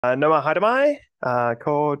Noa Haidamai,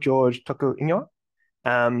 ko George Toku Inyo.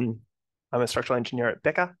 I'm a structural engineer at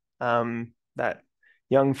Beca. That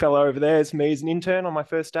young fellow over there is me as an intern on my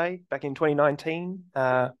first day back in 2019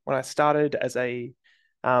 when I started as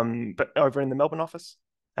but over in the Melbourne office.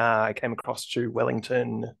 I came across to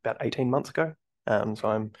Wellington about 18 months ago. So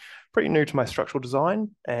I'm pretty new to my structural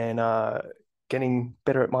design and getting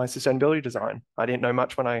better at my sustainability design. I didn't know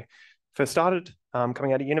much when I first started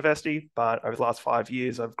coming out of university, but over the last 5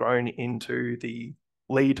 years, I've grown into the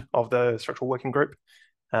lead of the structural working group.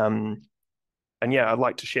 Um, and yeah, I'd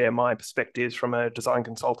like to share my perspectives from a design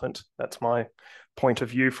consultant. That's my point of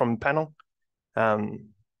view from the panel.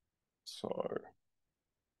 So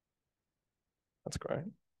that's great.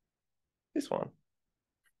 This one.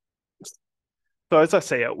 So as I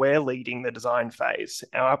see it, we're leading the design phase.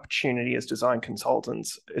 Our opportunity as design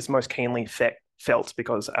consultants is most keenly felt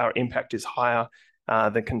because our impact is higher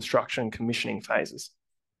than construction and commissioning phases.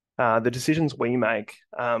 The decisions we make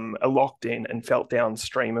are locked in and felt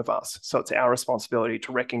downstream of us. So it's our responsibility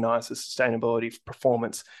to recognize the sustainability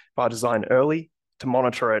performance by design early, to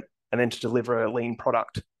monitor it, and then to deliver a lean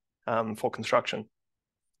product for construction.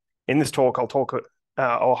 In this talk,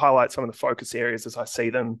 I'll highlight some of the focus areas as I see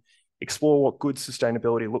them, explore what good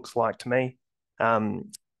sustainability looks like to me,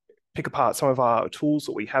 pick apart some of our tools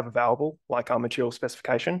that we have available, like our material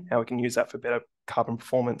specification, how we can use that for better carbon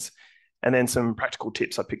performance, and then some practical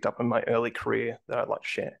tips I picked up in my early career that I'd like to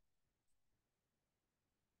share.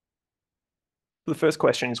 The first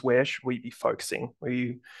question is, where should we be focusing?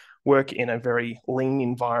 We work in a very lean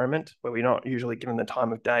environment where we're not usually given the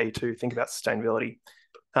time of day to think about sustainability.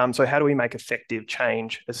 So how do we make effective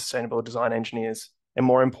change as sustainable design engineers? And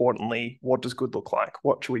more importantly, what does good look like?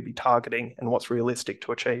 What should we be targeting and what's realistic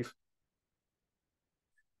to achieve?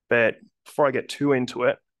 But before I get too into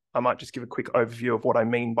it, I might just give a quick overview of what I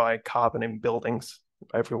mean by carbon in buildings.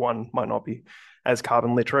 Everyone might not be as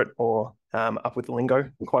carbon literate or up with the lingo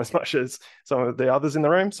quite as much as some of the others in the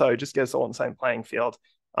room. So just get us all on the same playing field.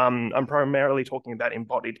 I'm primarily talking about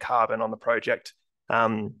embodied carbon on the project.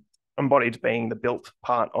 Embodied being the built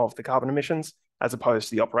part of the carbon emissions as opposed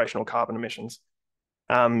to the operational carbon emissions.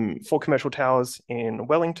 For commercial towers in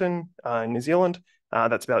Wellington, New Zealand,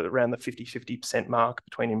 that's about around the 50% mark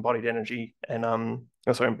between embodied energy and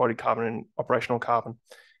embodied carbon and operational carbon.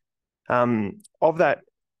 Of that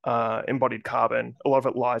embodied carbon, a lot of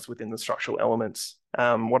it lies within the structural elements.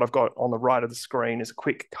 What I've got on the right of the screen is a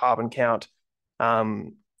quick carbon count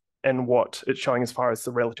and what it's showing as far as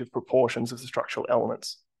the relative proportions of the structural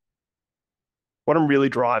elements. What I'm really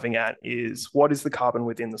driving at is what is the carbon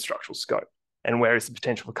within the structural scope and where is the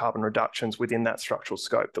potential for carbon reductions within that structural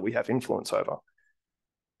scope that we have influence over.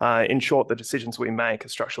 In short, the decisions we make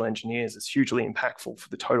as structural engineers is hugely impactful for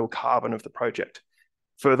the total carbon of the project.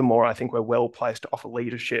 Furthermore, I think we're well placed to offer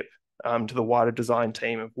leadership to the wider design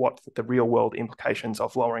team of what the real world implications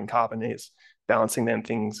of lowering carbon is, balancing them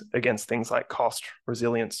against things like cost,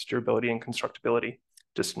 resilience, durability, and constructability,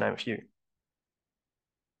 just to name a few.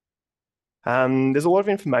 There's a lot of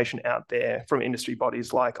information out there from industry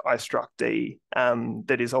bodies like iStructD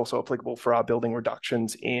that is also applicable for our building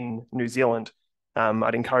reductions in New Zealand.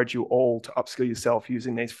 I'd encourage you all to upskill yourself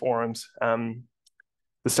using these forums.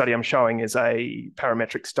 The study I'm showing is a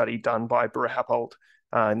parametric study done by Burra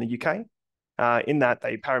in the UK. In that,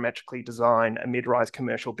 they parametrically design a mid-rise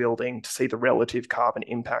commercial building to see the relative carbon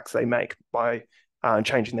impacts they make by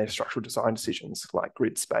changing their structural design decisions like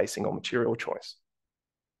grid spacing or material choice.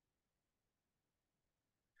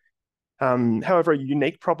 However, a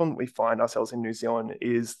unique problem we find ourselves in New Zealand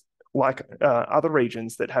is like other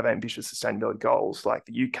regions that have ambitious sustainability goals like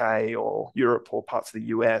the UK or Europe or parts of the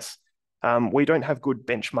US, we don't have good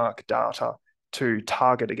benchmark data to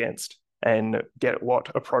target against and get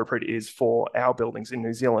what appropriate is for our buildings in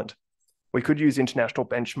New Zealand. We could use international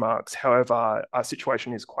benchmarks. However, our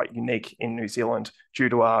situation is quite unique in New Zealand due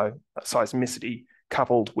to our seismicity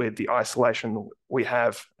coupled with the isolation we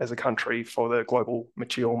have as a country for the global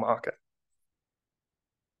material market.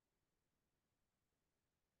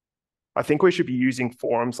 I think we should be using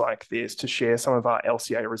forums like this to share some of our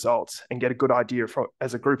LCA results and get a good idea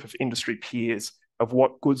as a group of industry peers of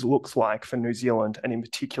what goods looks like for New Zealand and in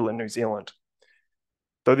particular New Zealand.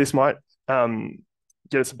 Though this might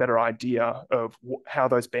get us a better idea of how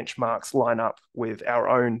those benchmarks line up with our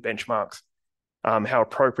own benchmarks, how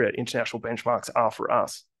appropriate international benchmarks are for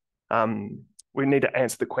us. We need to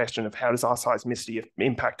answer the question of how does our seismicity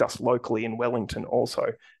impact us locally in Wellington also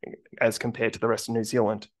as compared to the rest of New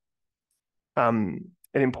Zealand. An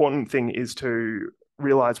important thing is to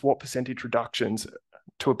realize what percentage reductions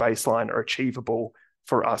to a baseline are achievable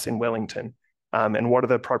for us in Wellington. and what are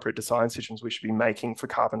the appropriate design decisions we should be making for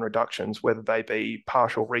carbon reductions, whether they be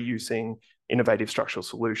partial reusing, innovative structural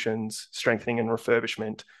solutions, strengthening and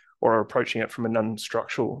refurbishment, or approaching it from a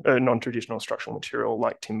non-traditional structural material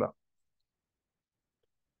like timber.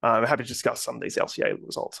 I'm happy to discuss some of these LCA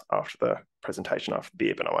results after the presentation, after the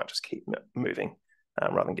beer, but I might just keep moving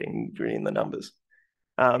rather than getting really in the numbers.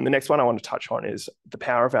 The next one I want to touch on is the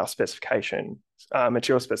power of our specification,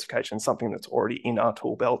 material specification, something that's already in our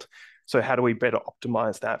tool belt. So how do we better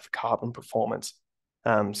optimize that for carbon performance?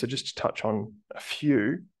 So just to touch on a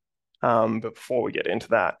few, but before we get into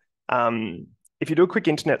that, if you do a quick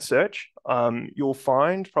internet search, you'll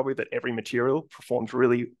find probably that every material performs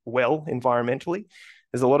really well environmentally.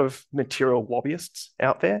 There's a lot of material lobbyists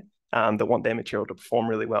out there that want their material to perform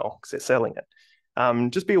really well because they're selling it.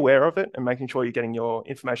 Just be aware of it and making sure you're getting your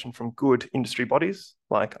information from good industry bodies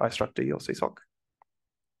like IStructD or SESOC.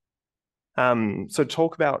 So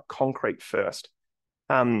talk about concrete first.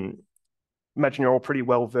 Imagine you're all pretty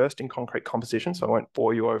well versed in concrete composition, so I won't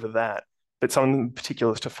bore you over that. But some of the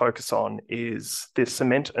particulars to focus on is the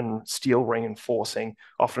cement and steel reinforcing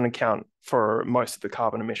often account for most of the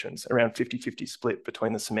carbon emissions, around 50-50 split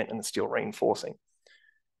between the cement and the steel reinforcing.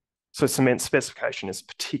 So cement specification is a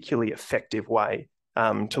particularly effective way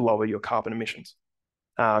to lower your carbon emissions.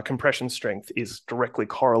 Compression strength is directly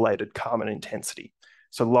correlated carbon intensity.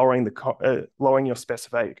 So lowering your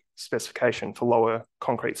specification for lower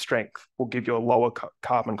concrete strength will give you a lower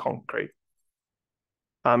carbon concrete.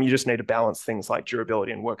 You just need to balance things like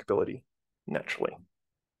durability and workability naturally.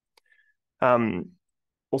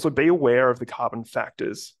 Also, be aware of the carbon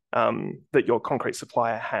factors that your concrete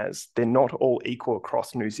supplier has. They're not all equal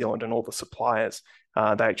across New Zealand and all the suppliers. They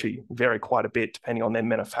actually vary quite a bit depending on their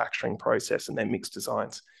manufacturing process and their mixed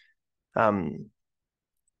designs.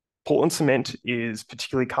 Portland cement is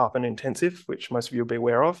particularly carbon intensive, which most of you will be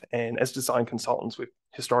aware of. And as design consultants, we've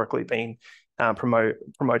historically been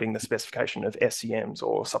promoting the specification of SEMs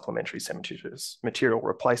or supplementary cementitious material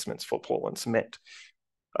replacements for Portland cement.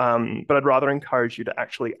 But I'd rather encourage you to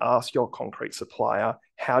actually ask your concrete supplier,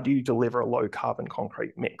 how do you deliver a low carbon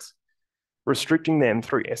concrete mix? Restricting them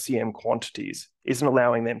through SEM quantities isn't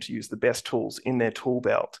allowing them to use the best tools in their tool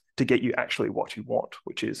belt to get you actually what you want,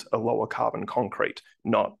 which is a lower carbon concrete,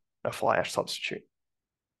 not a fly ash substitute.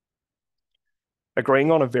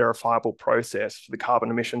 Agreeing on a verifiable process for the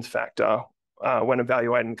carbon emissions factor when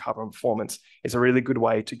evaluating carbon performance is a really good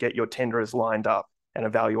way to get your tenderers lined up and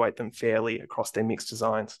evaluate them fairly across their mixed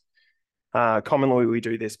designs. Commonly, we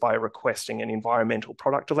do this by requesting an environmental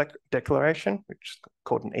product declaration, which is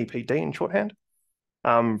called an EPD in shorthand,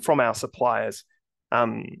 from our suppliers.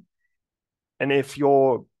 And if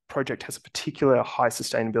your project has a particular high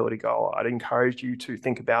sustainability goal, I'd encourage you to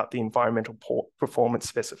think about the environmental performance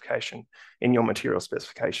specification in your material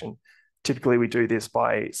specification. Typically, we do this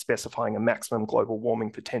by specifying a maximum global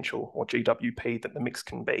warming potential, or GWP, that the mix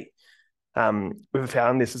can be. We've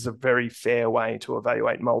found this is a very fair way to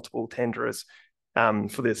evaluate multiple tenderers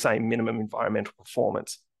for the same minimum environmental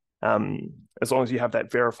performance. As long as you have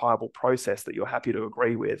that verifiable process that you're happy to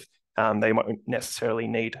agree with, they won't necessarily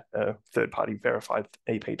need a third-party verified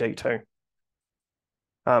EPD too.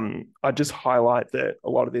 I just highlight that a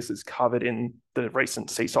lot of this is covered in the recent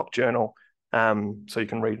SESOC journal, so you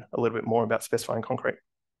can read a little bit more about specifying concrete,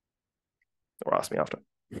 or ask me after.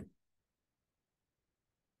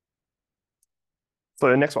 So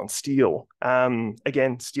the next one, steel.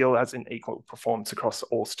 Again, steel has an equal performance across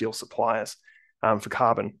all steel suppliers for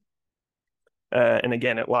carbon. And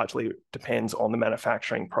again, it largely depends on the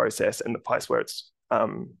manufacturing process and the place where it's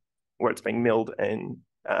being milled and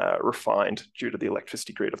refined due to the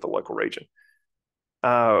electricity grid of the local region.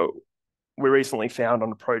 We recently found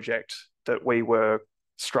on a project that we were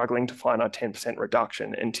struggling to find our 10%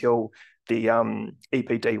 reduction until the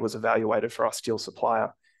EPD was evaluated for our steel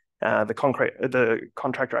supplier. The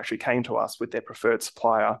contractor actually came to us with their preferred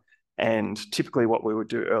supplier, and typically what we would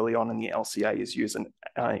do early on in the LCA is use an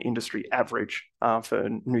industry average for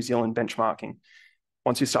New Zealand benchmarking.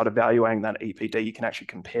 Once you start evaluating that EPD, you can actually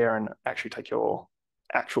compare and actually take your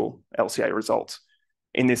actual LCA results.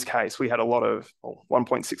 In this case, we had a lot of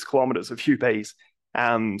 1.6 kilometres of UBs,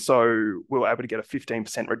 so we were able to get a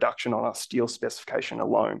 15% reduction on our steel specification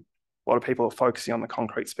alone. A lot of people are focusing on the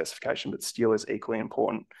concrete specification, but steel is equally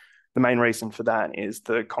important. The main reason for that is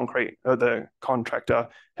the contractor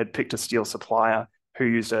had picked a steel supplier who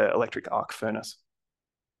used an electric arc furnace.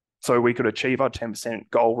 So we could achieve our 10%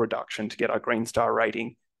 goal reduction to get our Green Star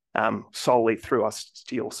rating solely through our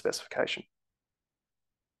steel specification.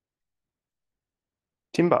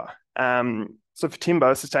 Timber. So for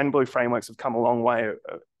timber, sustainability frameworks have come a long way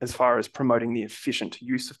as far as promoting the efficient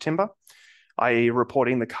use of timber. i.e.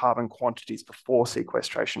 reporting the carbon quantities before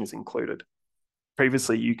sequestration is included.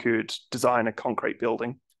 Previously, you could design a concrete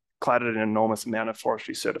building, clad it in an enormous amount of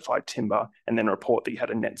forestry certified timber, and then report that you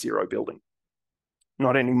had a net zero building.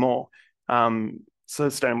 Not anymore.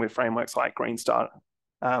 Sustainable frameworks like Green Star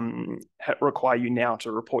require you now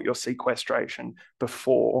to report your sequestration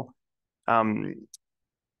before, report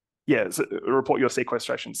your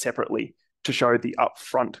sequestration separately to show the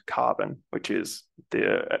upfront carbon, which is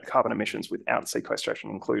the carbon emissions without sequestration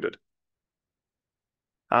included.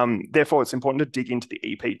 Therefore, it's important to dig into the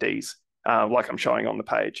EPDs, like I'm showing on the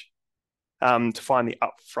page, to find the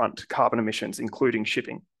upfront carbon emissions, including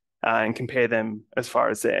shipping, and compare them as far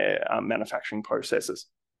as their manufacturing processes.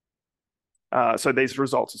 So these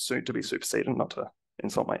results are soon to be superseded, not to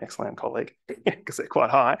insult my XLAM colleague, because they're quite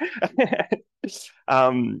high.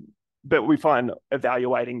 But we find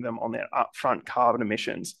evaluating them on their upfront carbon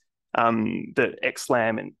emissions that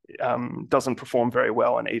XLAM doesn't perform very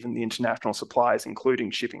well, and even the international suppliers,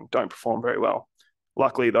 including shipping, don't perform very well.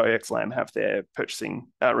 Luckily, though, XLAM have their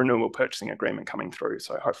renewable purchasing agreement coming through,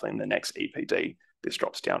 so hopefully in the next EPD, this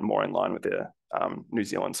drops down more in line with the New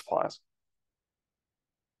Zealand suppliers.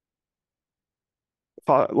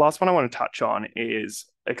 Last one I want to touch on is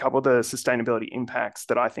a couple of the sustainability impacts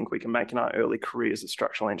that I think we can make in our early careers as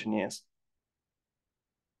structural engineers.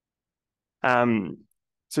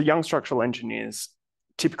 So young structural engineers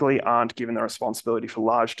typically aren't given the responsibility for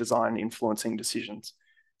large design influencing decisions.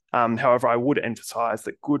 However, I would emphasize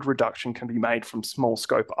that good reduction can be made from small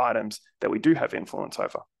scope items that we do have influence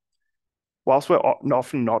over. Whilst we're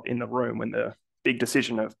often not in the room when the big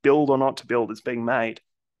decision of build or not to build is being made,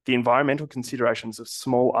 the environmental considerations of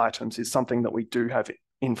small items is something that we do have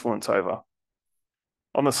influence over.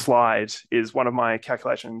 On the slide is one of my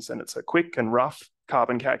calculations, and it's a quick and rough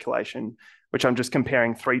carbon calculation, which I'm just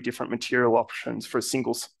comparing 3 different material options for a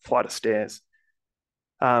single flight of stairs.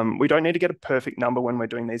 We don't need to get a perfect number when we're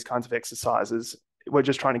doing these kinds of exercises. We're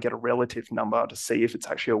just trying to get a relative number to see if it's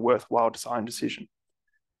actually a worthwhile design decision.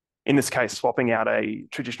 In this case, swapping out a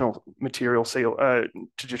traditional material stair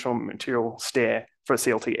for a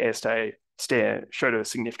CLT air stair showed a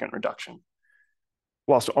significant reduction.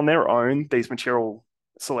 Whilst on their own, these material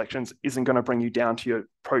selections isn't going to bring you down to your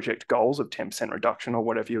project goals of 10% reduction or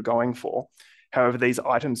whatever you're going for. However, these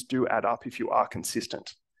items do add up if you are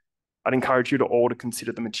consistent. I'd encourage you to all to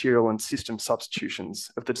consider the material and system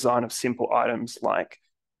substitutions of the design of simple items like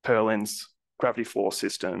purlins, gravity floor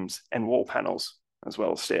systems, and wall panels, as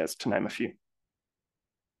well as stairs, to name a few.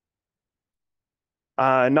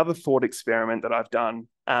 Another thought experiment that I've done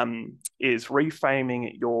is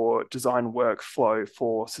reframing your design workflow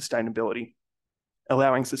for sustainability,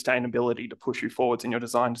 allowing sustainability to push you forwards in your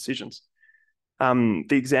design decisions. The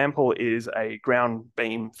example is a ground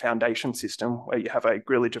beam foundation system where you have a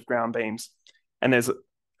grillage of ground beams, and as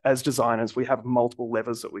designers, we have multiple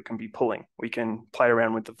levers that we can be pulling. We can play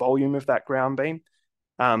around with the volume of that ground beam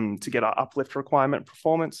to get our uplift requirement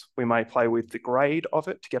performance. We may play with the grade of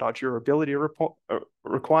it to get our durability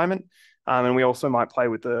requirement. And we also might play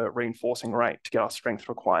with the reinforcing rate to get our strength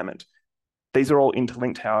requirement. These are all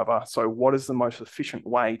interlinked, however. So what is the most efficient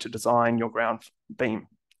way to design your ground beam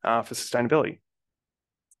for sustainability?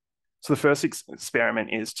 So the first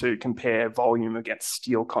experiment is to compare volume against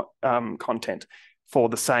steel content for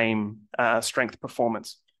the same strength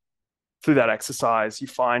performance. Through that exercise, you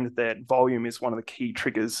find that volume is one of the key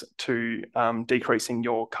triggers to decreasing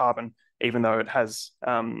your carbon, even though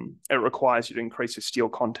it requires you to increase your steel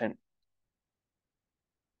content.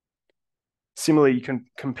 Similarly, you can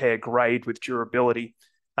compare grade with durability,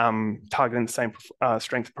 targeting the same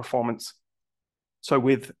strength performance. So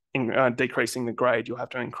with decreasing the grade, you'll have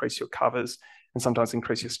to increase your covers and sometimes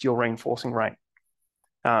increase your steel reinforcing rate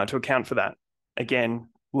to account for that. Again,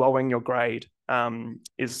 lowering your grade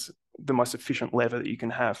is the most efficient lever that you can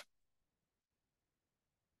have.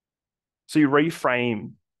 So you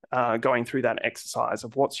reframe going through that exercise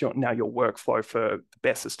of what's now your workflow for the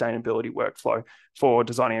best sustainability workflow for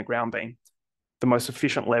designing a ground beam. The most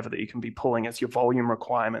efficient lever that you can be pulling is your volume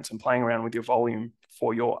requirements and playing around with your volume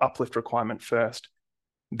for your uplift requirement first.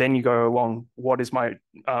 Then you go along, what is my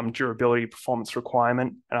durability performance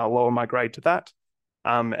requirement? And I'll lower my grade to that.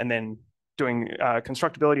 And then doing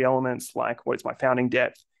constructability elements like what is my founding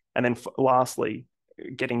depth? And then lastly,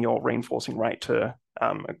 getting your reinforcing rate to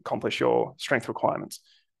accomplish your strength requirements.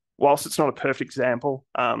 Whilst it's not a perfect example,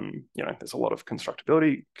 there's a lot of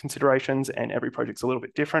constructability considerations and every project's a little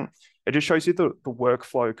bit different. It just shows you the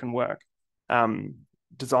workflow can work.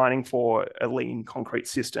 Designing for a lean concrete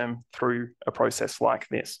system through a process like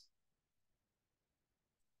this.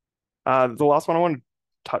 The last one I want to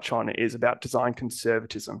touch on is about design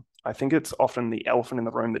conservatism I think it's often the elephant in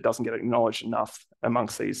the room that doesn't get acknowledged enough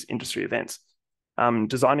amongst these industry events.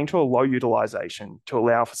 Designing to a low utilization to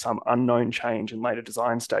allow for some unknown change in later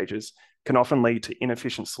design stages can often lead to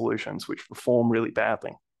inefficient solutions which perform really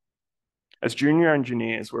badly. As junior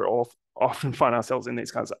engineers, we're often find ourselves in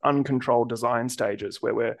these kinds of uncontrolled design stages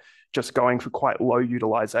where we're just going for quite low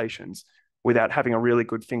utilizations without having a really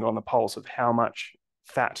good finger on the pulse of how much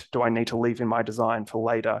fat do I need to leave in my design for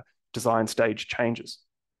later design stage changes.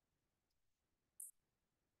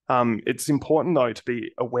 It's important, though, to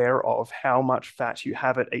be aware of how much fat you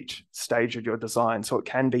have at each stage of your design so it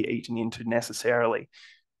can be eaten into necessarily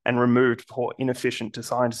and removed before inefficient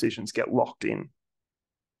design decisions get locked in.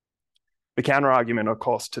 The counter-argument, of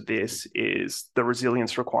course, to this is the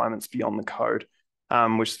resilience requirements beyond the code,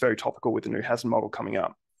 which is very topical with the new hazard model coming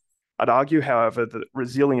up. I'd argue, however, that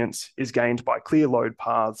resilience is gained by clear load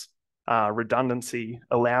paths, redundancy,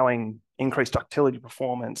 allowing increased ductility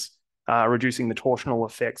performance, reducing the torsional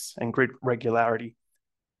effects and grid regularity.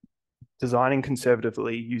 Designing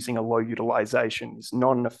conservatively using a low utilization is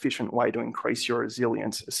not an efficient way to increase your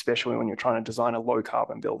resilience, especially when you're trying to design a low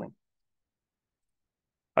carbon building.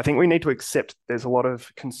 I think we need to accept there's a lot of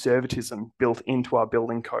conservatism built into our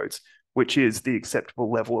building codes, which is the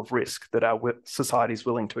acceptable level of risk that our society is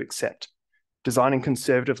willing to accept. Designing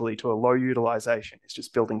conservatively to a low utilization is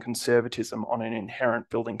just building conservatism on an inherent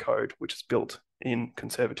building code, which is built in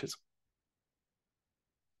conservatism.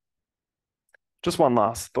 Just one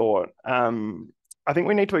last thought. I think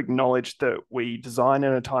we need to acknowledge that we design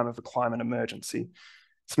in a time of a climate emergency.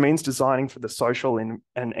 This means designing for the social and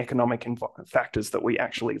economic factors that we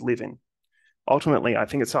actually live in. Ultimately, I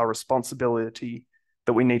think it's our responsibility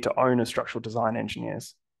that we need to own as structural design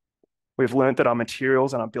engineers. We've learned that our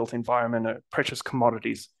materials and our built environment are precious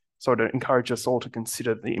commodities, so to encourage us all to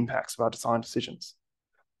consider the impacts of our design decisions.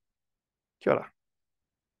 Kia ora.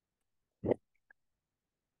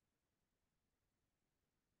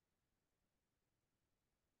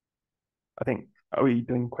 I think, are we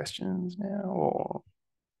doing questions now or?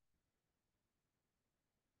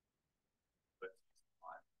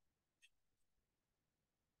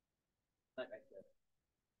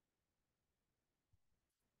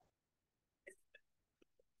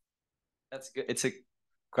 That's good. It's a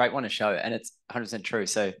great one to show, and it's 100% true.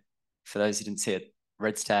 So for those who didn't see it,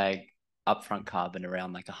 Redstag upfront carbon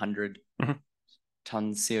around like 100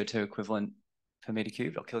 tons CO2 equivalent per meter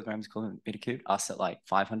cubed or kilograms equivalent meter cubed, us at like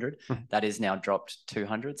 500. That is now dropped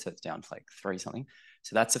 200, so it's down to like 3 something.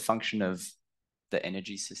 So that's a function of the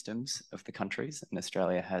energy systems of the countries, and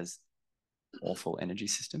Australia has awful energy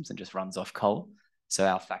systems and just runs off coal. So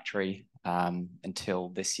our factory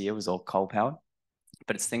until this year was all coal powered.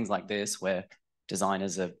 But it's things like this where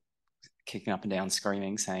designers are kicking up and down,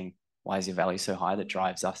 screaming, saying, why is your value so high? That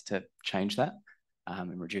drives us to change that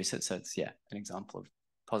and reduce it. So it's, yeah, an example of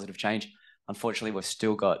positive change. Unfortunately, we've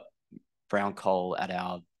still got brown coal at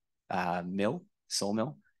our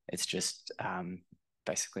sawmill. It's just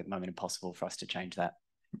basically at the moment impossible for us to change that.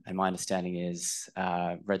 And my understanding is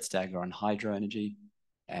Redstag are on hydro energy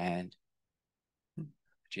and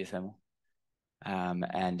geothermal.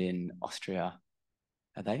 And in Austria,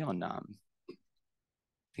 are they on, I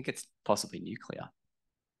think it's possibly nuclear,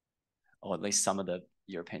 or at least some of the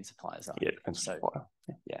European suppliers are. Yeah, depends on supplier.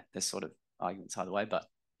 Yeah, there's sort of arguments either way, but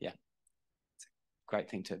yeah, it's a great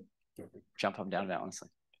thing to jump up and down about, honestly.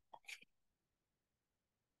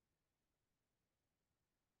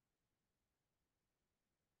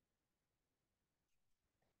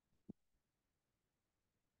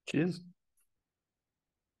 Cheers.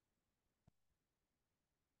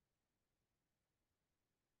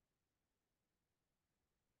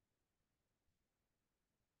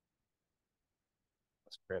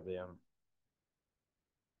 Let's grab the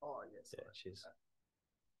Oh yes. Yeah, cheers.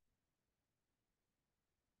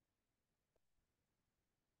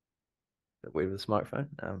 Weird with the smartphone.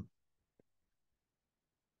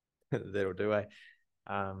 That'll do, eh?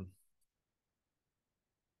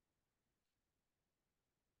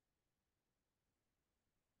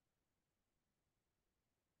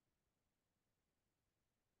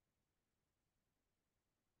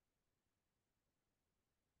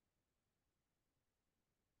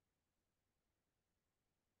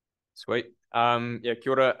 Sweet. Yeah, kia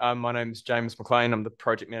ora. My name's James McLean. I'm the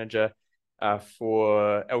project manager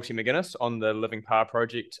for LT McGuinness on the Living Par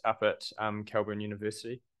project up at Kelburn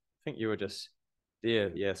University. I think you were just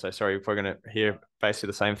there. Yeah, so sorry if we're going to hear basically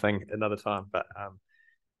the same thing another time, but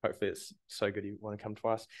hopefully it's so good you want to come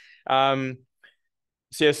twice. So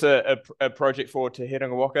yes, a project for Te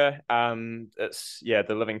Herenga Waka. It's, yeah,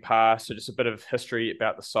 the Living Par. So just a bit of history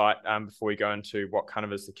about the site before we go into what kind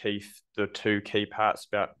of is the two key parts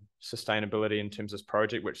about sustainability in terms of this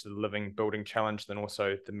project, which is the living building challenge, then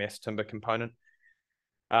also the mass timber component.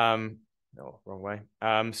 Wrong way.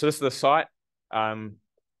 So this is the site.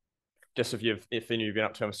 Just if any of you have been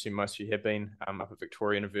up to, I'm assuming most of you have been, up at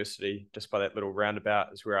Victoria University, just by that little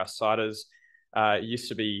roundabout is where our site is. It used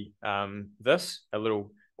to be this, a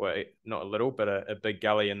little, well, not a little, but a big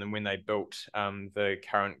gully. And then when they built the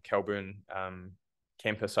current Kelburn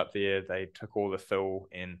campus up there, they took all the fill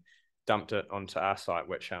and dumped it onto our site,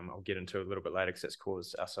 which I'll get into a little bit later because it's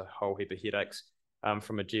caused us a whole heap of headaches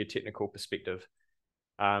from a geotechnical perspective.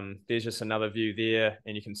 There's just another view there,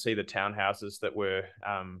 and you can see the townhouses that were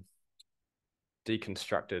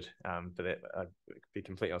deconstructed, but that, to be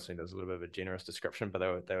completely honest, there's a little bit of a generous description, but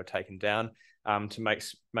they were taken down to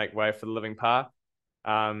make way for the living par.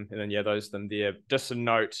 And then those of them there. Just a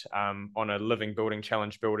note, on a living building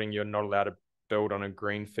challenge building, you're not allowed to build on a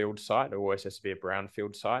greenfield site. It always has to be a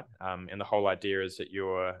brownfield site. And the whole idea is that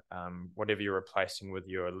you're whatever you're replacing with,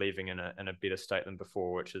 you're leaving in a better state than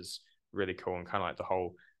before, which is really cool, and kind of like the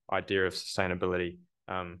whole idea of sustainability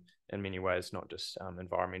in many ways, not just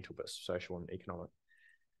environmental, but social and economic.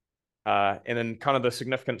 And then kind of the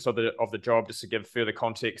significance of the job, just to give further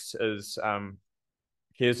context, is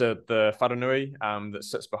here's the wharenui that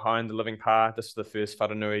sits behind the living par. This is the first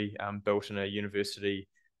wharenui built in a university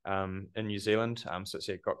in New Zealand. So it's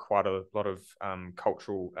got quite a lot of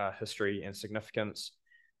cultural history and significance.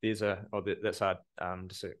 That's our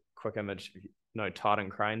just a quick image. Titan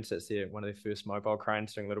cranes. That's one of their first mobile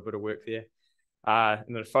cranes, doing a little bit of work there.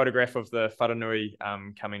 And then a photograph of the wharenui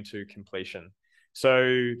coming to completion. So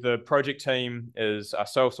the project team is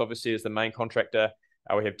ourselves, obviously, as the main contractor.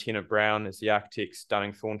 We have Tennant Brown as the architects,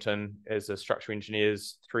 Dunning Thornton as the structural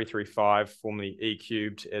engineers, 335, formerly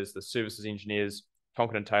E-Cubed, as the services engineers,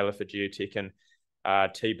 Tonkin and Taylor for geotech,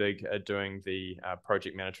 and T-Big are doing the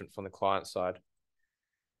project management from the client side.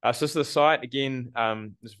 So this is the site again.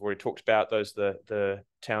 This we've already talked about. Those the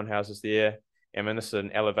townhouses there. And then this is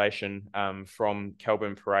an elevation from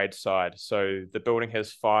Kelburn Parade side. So the building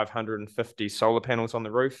has 550 solar panels on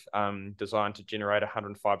the roof, designed to generate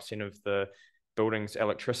 105% of the building's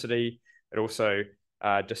electricity. It also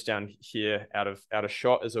just down here out of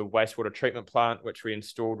shot is a wastewater treatment plant, which we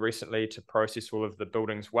installed recently to process all of the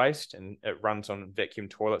building's waste, and it runs on a vacuum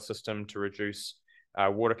toilet system to reduce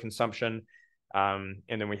water consumption. And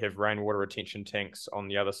then we have rainwater retention tanks on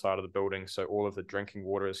the other side of the building, so all of the drinking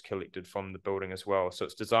water is collected from the building as well. So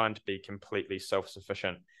it's designed to be completely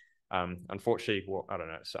self-sufficient. Unfortunately, well, I don't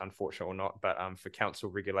know, it's unfortunate or not, but for council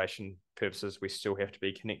regulation purposes, we still have to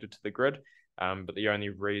be connected to the grid. But the only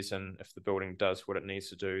reason, if the building does what it needs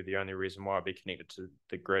to do, the only reason why I'll be connected to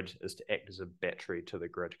the grid is to act as a battery to the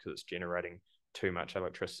grid, because it's generating too much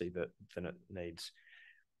electricity than it needs.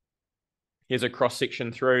 Here's a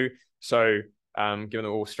cross-section through. So given that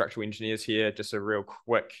we're all structural engineers here, just a real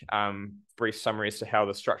quick brief summary as to how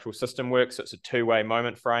the structural system works. So it's a two-way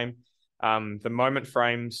moment frame. The moment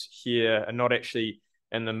frames here are not actually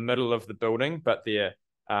in the middle of the building, but they're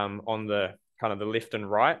on the kind of the left and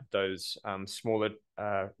right, those smaller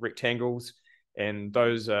rectangles. And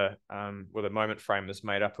those are, well, the moment frame is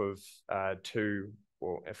made up of two,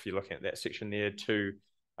 or if you're looking at that section there, two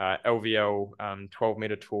LVL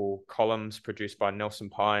 12-meter tall columns produced by Nelson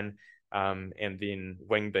Pine, and then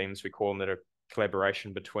wing beams, we call them, that are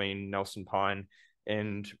collaboration between Nelson Pine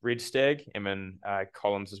and Red Stag, and then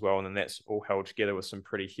columns as well. And then that's all held together with some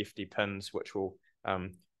pretty hefty pins, which we'll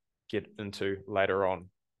get into later on.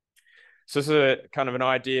 So this is a kind of an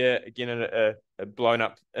idea, again, a blown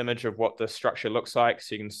up image of what the structure looks like.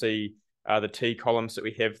 So you can see the T columns that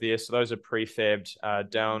we have there. So those are prefabbed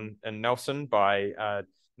down in Nelson by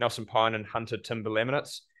Nelson Pine and Hunter Timber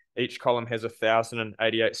Laminates. Each column has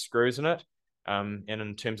 1,088 screws in it. And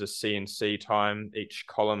in terms of CNC time, each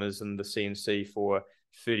column is in the CNC for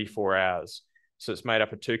 34 hours. So it's made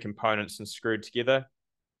up of two components and screwed together.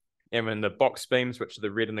 And then the box beams, which are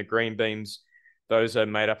the red and the green beams, those are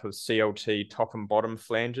made up of CLT top and bottom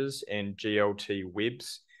flanges and GLT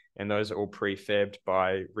webs. And those are all prefabbed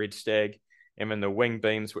by Red Stag. And then the wing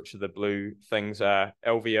beams, which are the blue things, are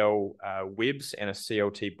LVL webs and a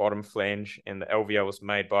CLT bottom flange. And the LVL is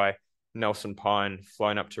made by Nelson Pine,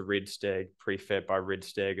 flown up to Red Stag, prefabbed by Red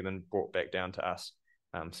Stag, and then brought back down to us.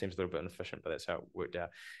 Seems a little bit inefficient, but that's how it worked out.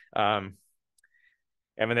 And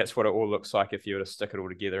then that's what it all looks like if you were to stick it all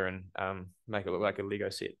together and make it look like a Lego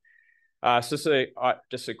set. So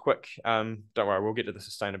just a quick, don't worry, we'll get to the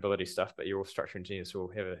sustainability stuff, but you're all structural engineers, so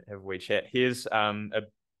we'll have a wee chat. Here's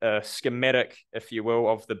a schematic, if you will,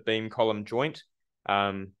 of the beam column joint.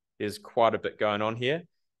 There's quite a bit going on here.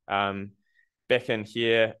 Back in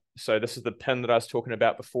here, So this is the pin that I was talking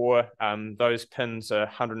about before. Those pins are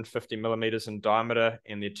 150 millimeters in diameter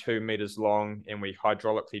and they're 2 meters long, and we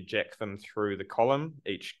hydraulically jack them through the column.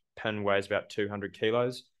 Each pin weighs about 200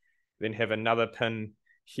 kilos. Then have another pin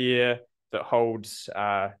here that holds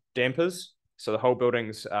dampers. So the whole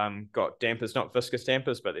building's got dampers, not viscous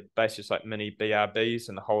dampers, but they're basically just like mini BRBs.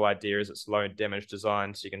 And the whole idea is it's low damage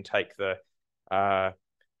design, so you can take the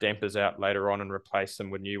dampers out later on and replace them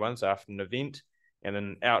with new ones after an event. And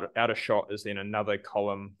then out of shot is then another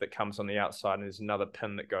column that comes on the outside, and there's another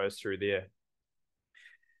pin that goes through there.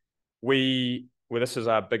 This is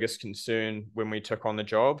our biggest concern when we took on the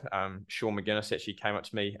job. Sean McGuinness actually came up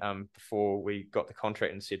to me before we got the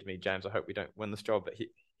contract and said to me, James, I hope we don't win this job, but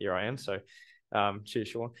here I am. So cheers,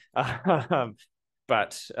 Sean.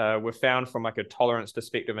 But we're found from like a tolerance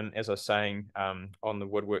perspective, and as I was saying on the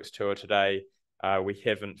Woodworks tour today, we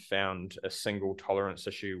haven't found a single tolerance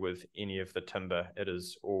issue with any of the timber. It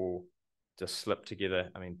is all just slipped together.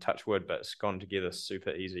 I mean, touch wood, but it's gone together super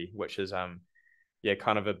easy, which is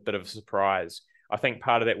kind of a bit of a surprise. I think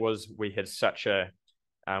part of that was we had such a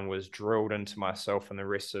was drilled into myself and the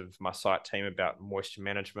rest of my site team about moisture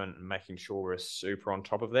management and making sure we're super on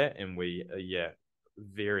top of that, and we are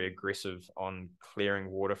very aggressive on clearing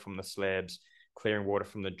water from the slabs, clearing water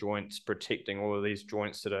from the joints, protecting all of these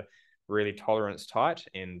joints that are really tolerance tight.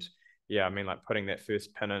 And I mean, like putting that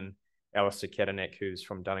first pin in, Alistair Kadanak, who's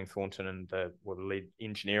from Dunning Thornton and the lead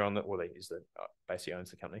engineer on that, he's basically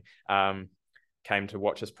owns the company, came to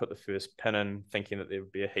watch us put the first pin in, thinking that there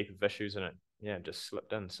would be a heap of issues, and it just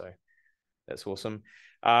slipped in. So that's awesome.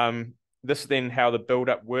 This is then how the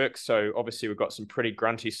build-up works. So obviously we've got some pretty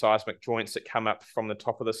grunty seismic joints that come up from the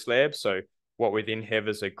top of the slab. So what we then have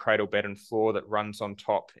is a cradle batten floor that runs on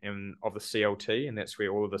top of the CLT, and that's where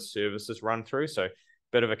all of the services run through. So a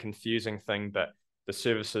bit of a confusing thing, but the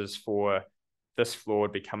services for this floor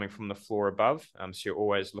would be coming from the floor above. So you're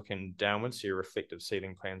always looking downwards. So your reflective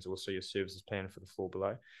ceiling plan's also your services plan for the floor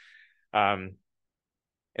below. And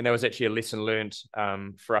that was actually a lesson learned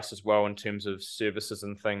for us as well in terms of services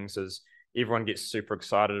and things, is everyone gets super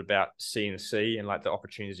excited about CNC and like the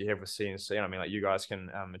opportunities you have with CNC. And I mean, like you guys can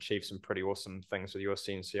achieve some pretty awesome things with your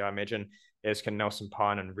CNC, I imagine, as can Nelson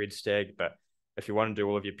Pine and Red Stag. But if you want to do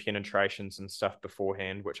all of your penetrations and stuff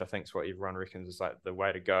beforehand, which I think is what everyone reckons is like the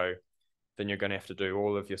way to go, then you're going to have to do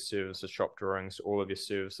all of your services shop drawings, all of your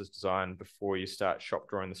services design before you start shop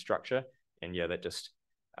drawing the structure. And that just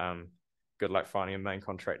good luck finding a main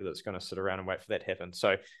contractor that's going to sit around and wait for that to happen.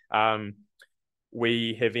 So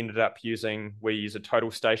we have ended up we use a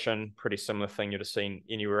total station, pretty similar thing you'd have seen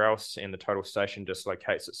anywhere else, and the total station just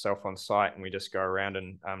locates itself on site, and we just go around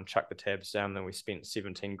and chuck the tabs down. Then we spent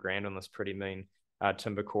 17 grand on this pretty mean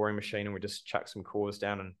timber coring machine, and we just chuck some cores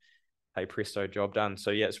down and hey presto, job done.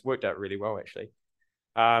 So it's worked out really well actually.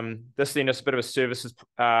 This then is a bit of a services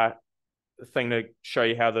thing to show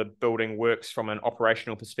you how the building works from an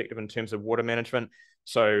operational perspective in terms of water management.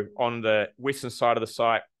 So on the western side of the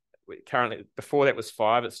site, currently, before that was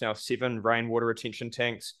 5, it's now 7 rainwater retention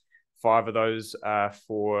tanks. 5 of those are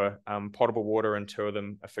for potable water and 2 of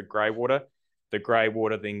them are for grey water. The grey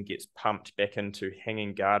water then gets pumped back into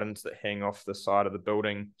hanging gardens that hang off the side of the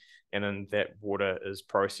building, and then that water is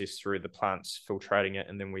processed through the plants filtrating it,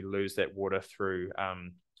 and then we lose that water through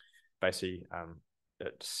coming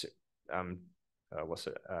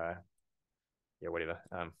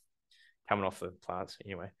off the plants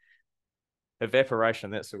anyway.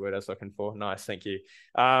 Evaporation, that's the word I was looking for. Nice, thank you.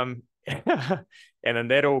 And then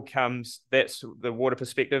that all comes, that's the water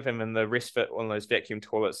perspective, and then the rest of it on those vacuum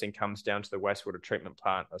toilets then comes down to the wastewater treatment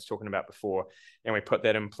plant I was talking about before. And we put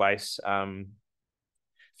that in place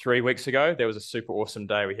 3 weeks ago. There was a super awesome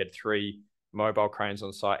day. We had 3 mobile cranes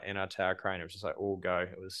on site and our tower crane. It was just like all go.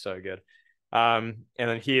 It was so good. And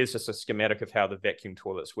then here's just a schematic of how the vacuum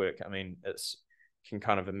toilets work. I mean, can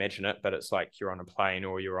kind of imagine it, but it's like you're on a plane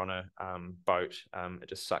or you're on a boat. It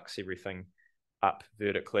just sucks everything up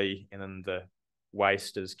vertically, and then the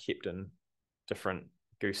waste is kept in different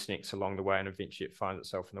goosenecks along the way, and eventually it finds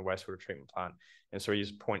itself in the wastewater treatment plant. And so we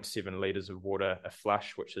use 0.7 litres of water a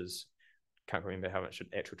flush, which is, can't remember how much an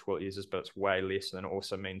actual toilet uses, but it's way less. And then it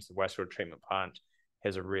also means the wastewater treatment plant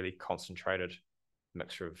has a really concentrated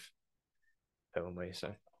mixture of pill and wee.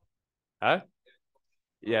 So,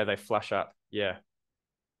 they flush up.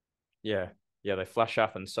 Yeah, they flush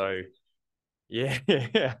up, and so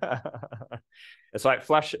it's like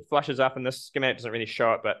flushes up, and this schematic doesn't really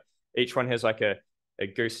show it, but each one has like a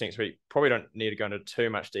gooseneck. So we probably don't need to go into too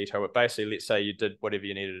much detail, but basically, let's say you did whatever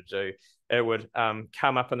you needed to do, it would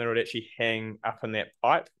come up, and then it would actually hang up in that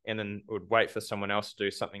pipe, and then it would wait for someone else to do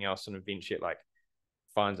something else, and eventually it like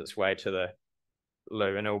finds its way to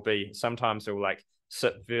Lou, and sometimes it'll like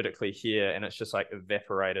sit vertically here and it's just like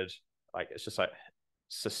evaporated, like it's just like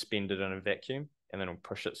suspended in a vacuum, and then it'll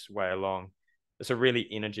push its way along. It's a really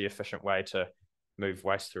energy efficient way to move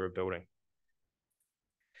waste through a building.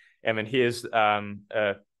 And then here's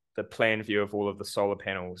the plan view of all of the solar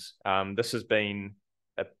panels. This has been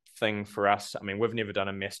a thing for us. I mean, we've never done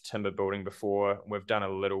a mass timber building before. We've done a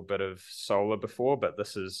little bit of solar before, but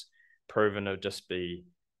this is proven to just be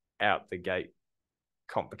out the gate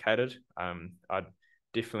complicated. I'd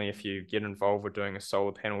definitely, if you get involved with doing a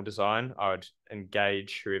solar panel design, I'd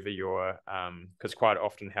engage whoever because quite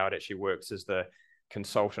often how it actually works is the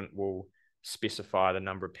consultant will specify the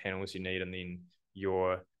number of panels you need, and then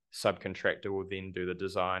your subcontractor will then do the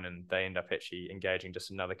design, and they end up actually engaging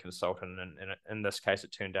just another consultant. And in this case,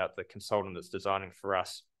 it turned out the consultant that's designing for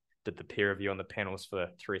us did the peer review on the panels for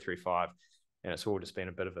 335, and it's all just been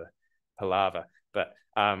a bit of a palaver. But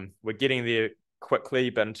we're getting there quickly,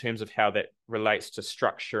 but in terms of how that relates to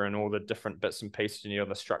structure and all the different bits and pieces you need on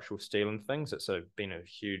the structural steel and things, it's been a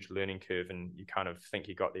huge learning curve, and you kind of think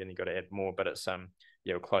you got there and you got to add more, but it's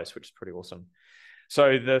we're close, which is pretty awesome.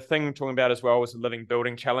 So the thing I'm talking about as well was the Living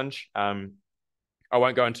Building Challenge. I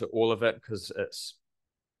won't go into all of it because it's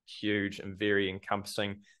huge and very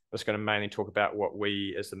encompassing. I'm just going to mainly talk about what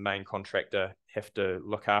we as the main contractor have to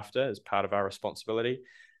look after as part of our responsibility.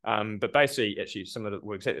 But basically, actually,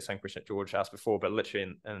 we're exactly the same question that George asked before, but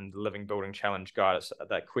literally in the Living Building Challenge guide,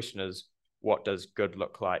 that question is, what does good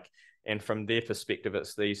look like? And from their perspective,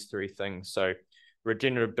 it's these three things. So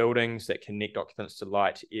regenerative buildings that connect occupants to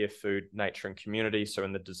light, air, food, nature, and community. So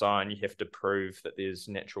in the design, you have to prove that there's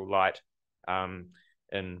natural light. And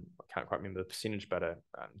I can't quite remember the percentage, but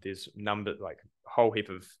there's like a whole heap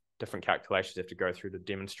of different calculations you have to go through to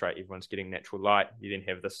demonstrate everyone's getting natural light. You then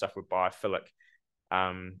have this stuff with biophilic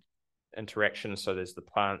interaction. So there's the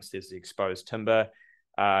plants, there's the exposed timber,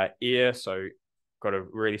 air. So got a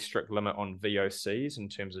really strict limit on VOCs in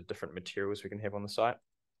terms of different materials we can have on the site.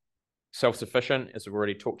 Self-sufficient, as we've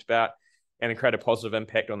already talked about, and create a positive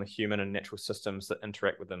impact on the human and natural systems that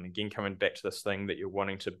interact with them. Again, coming back to this thing that you're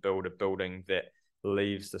wanting to build a building that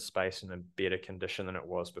leaves the space in a better condition than it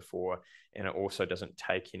was before, and it also doesn't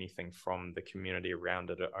take anything from the community around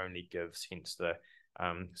it. It only gives, hence the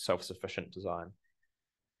self-sufficient design.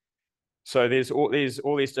 So there's all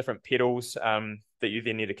these different pedals that you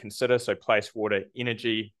then need to consider. So place, water,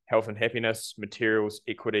 energy, health and happiness, materials,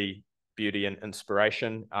 equity, beauty, and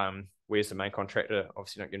inspiration. Where's the main contractor?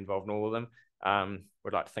 Obviously don't get involved in all of them.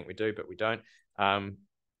 We'd like to think we do, but we don't. And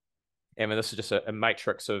this is just a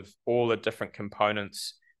matrix of all the different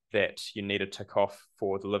components that you need to tick off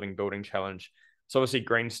for the Living Building Challenge. So obviously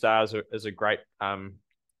Green Stars is a great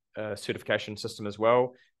certification system as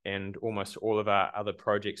well, and almost all of our other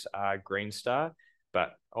projects are Green Star.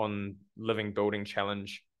 But on Living Building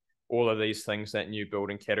Challenge, all of these things, that new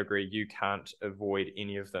building category, you can't avoid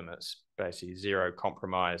any of them. It's basically zero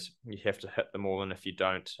compromise. You have to hit them all, and if you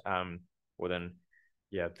don't, well then,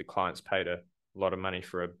 yeah, the client's paid a lot of money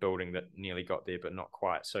for a building that nearly got there but not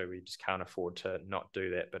quite. So we just can't afford to not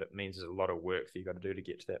do that, but it means there's a lot of work that you've got to do to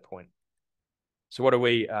get to that point. So what do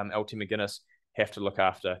we, LT McGuinness, have to look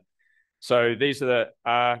after? So these are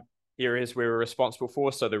the areas we're responsible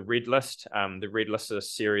for. So the red list is a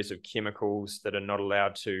series of chemicals that are not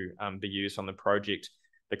allowed to be used on the project.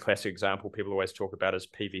 The classic example people always talk about is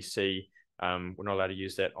PVC. We're not allowed to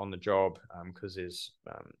use that on the job because there's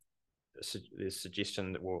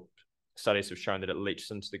suggestion that, well, studies have shown that it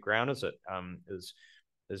leaches into the ground as it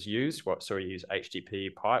is used. So we use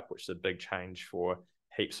HDPE pipe, which is a big change for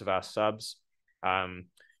heaps of our subs.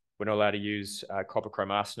 We're not allowed to use copper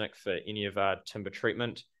chrome arsenic for any of our timber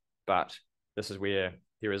treatment, but this is where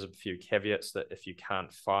there is a few caveats that if you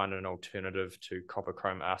can't find an alternative to copper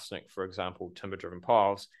chrome arsenic, for example, timber-driven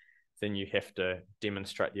piles, then you have to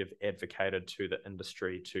demonstrate you've advocated to the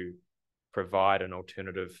industry to provide an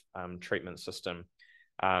alternative treatment system.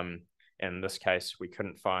 In this case, we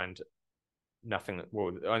couldn't find nothing.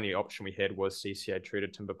 Well, the only option we had was CCA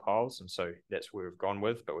treated timber piles, and so that's where we've gone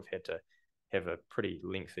with, but we've had to have a pretty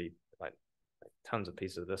lengthy, like tons of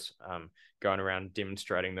pieces of this going around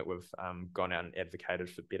demonstrating that we've gone out and advocated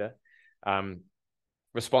for better.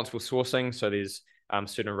 Responsible sourcing, so there's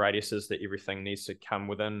certain radiuses that everything needs to come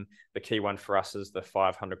within. The key one for us is the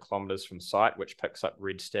 500 kilometers from site, which picks up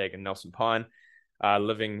red stag and Nelson pine.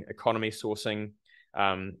 Living economy sourcing,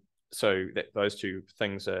 so those two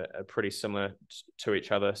things are pretty similar to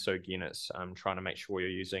each other. So again, it's trying to make sure you're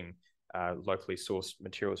using locally sourced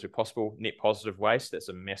materials where possible. Net positive waste, that's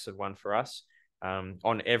a massive one for us.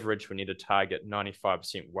 On average, we need to target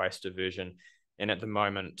 95% waste diversion, And at the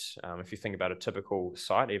moment, if you think about a typical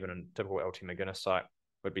site, even a typical LT McGuinness site,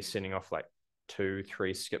 would be sending off like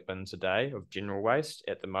 2-3 skip bins a day of general waste.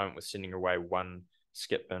 At the moment, we're sending away 1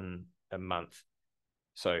 skip bin a month.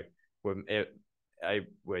 So it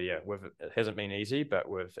hasn't been easy, but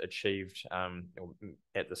we've achieved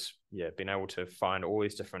been able to find all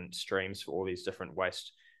these different streams for all these different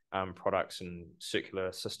waste products and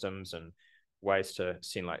circular systems and ways to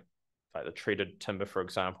send like the treated timber, for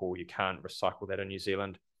example. You can't recycle that in New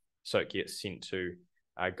Zealand, so it gets sent to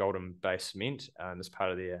Golden Bay Cement as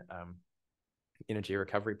part of their energy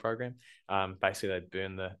recovery program. Basically, they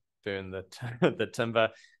burn the timber,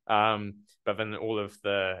 but then all of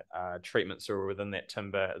the treatments are within that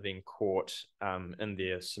timber then caught in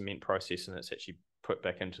their cement process, and it's actually put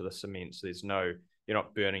back into the cement. So you're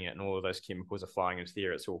not burning it, and all of those chemicals are flying into the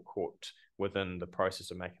air. It's all caught within the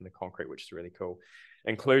process of making the concrete, which is really cool.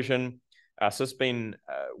 Inclusion. So it's been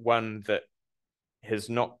one that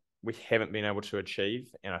we haven't been able to achieve,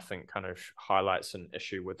 and I think kind of highlights an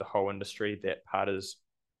issue with the whole industry. That part is,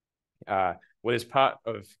 there's part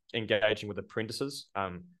of engaging with apprentices,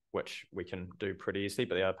 which we can do pretty easily,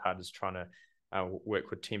 but the other part is trying to work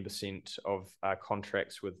with 10% of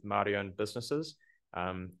contracts with Māori-owned businesses,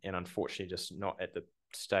 and unfortunately just not at the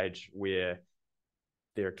stage where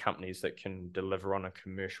there are companies that can deliver on a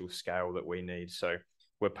commercial scale that we need. So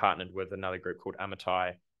we're partnered with another group called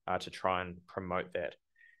Amatai to try and promote that.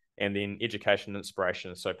 And then education and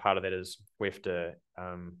inspiration. So part of that is we have to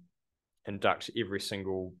induct every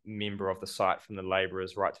single member of the site, from the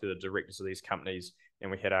labourers right through the directors of these companies.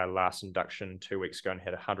 And we had our last induction 2 weeks ago and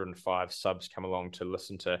had 105 subs come along to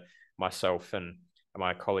listen to myself and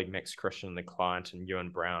my colleague Max Christian and the client and Ewan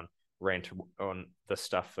Brown rant on this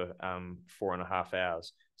stuff for 4.5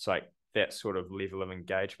 hours. So like that sort of level of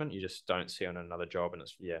engagement you just don't see on another job, and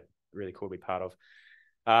it's really cool to be part of.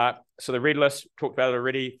 So the red list, talked about it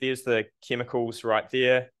already. There's the chemicals right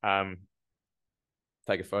there.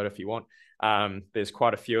 Take a photo if you want. There's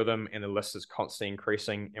quite a few of them, and the list is constantly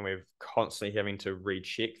increasing, and we're constantly having to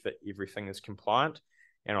recheck that everything is compliant.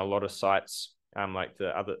 And a lot of sites,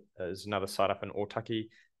 there's another site up in Otaki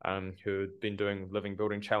who've been doing Living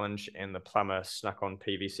Building Challenge, and the plumber snuck on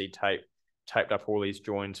PVC tape, taped up all these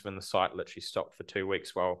joins when the site literally stopped for 2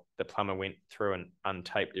 weeks while the plumber went through and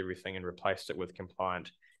untaped everything and replaced it with compliant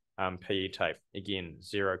PE tape. Again,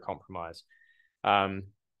 zero compromise.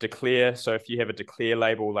 Declare. So if you have a declare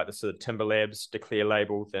label, like this is a Timber Labs declare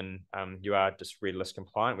label, then you are just red list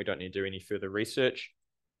compliant. We don't need to do any further research.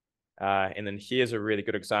 And then here's a really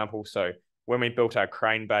good example. So when we built our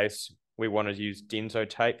crane base, we wanted to use Denso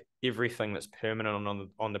tape. Everything that's permanent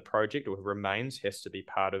on the project or remains has to be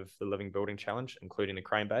part of the Living Building Challenge, including the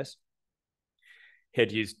crane base.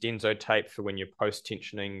 Had used Denso tape for when you're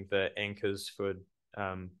post-tensioning the anchors for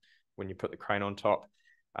when you put the crane on top.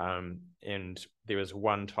 And there was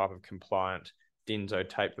one type of compliant Denso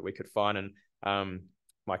tape that we could find. And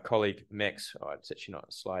my colleague Max, it's actually not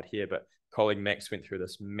a slide here, but colleague Max went through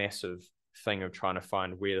this massive thing of trying to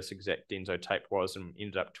find where this exact Denso tape was, and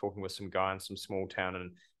ended up talking with some guy in some small town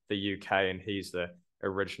in the UK, and he's the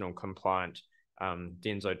original compliant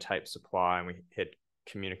Denso tape supply, and we had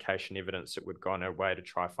communication evidence that we'd gone our way to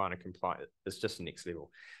try find a compliant. It's just next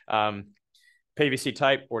level. PVC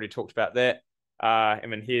tape, already talked about that.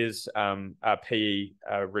 And then here's our PE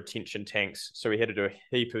retention tanks. So we had to do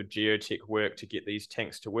a heap of geotech work to get these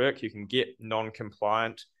tanks to work. You can get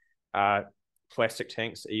non-compliant plastic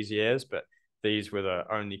tanks easy as, but these were the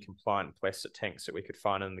only compliant plastic tanks that we could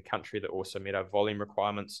find in the country that also met our volume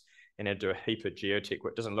requirements, and had to do a heap of geotech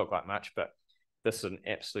work. It doesn't look like much, but this is an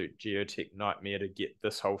absolute geotech nightmare to get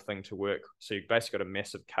this whole thing to work. So you basically got a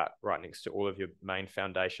massive cut right next to all of your main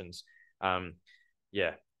foundations.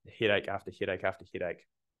 Headache after headache after headache.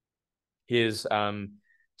 Here's some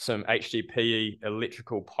HDPE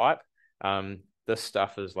electrical pipe. This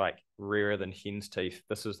stuff is like rarer than hen's teeth.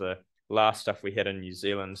 This is the last stuff we had in New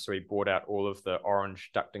Zealand. So we bought out all of the orange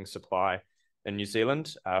ducting supply in New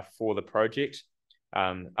Zealand for the project.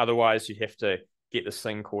 Otherwise, you have to get this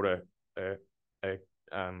thing called a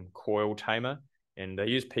coil tamer, and they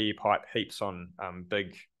use PE pipe heaps on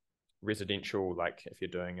big residential, like if you're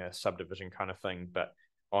doing a subdivision kind of thing. But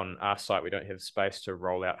on our site, we don't have space to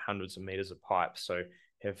roll out hundreds of meters of pipe, so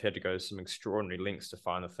have had to go to some extraordinary lengths to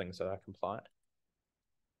find the things that are compliant.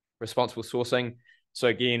 Responsible sourcing. So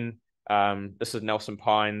again, this is Nelson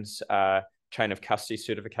Pine's chain of custody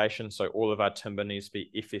certification. So all of our timber needs to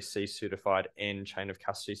be FSC certified and chain of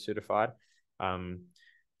custody certified.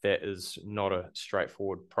 That is not a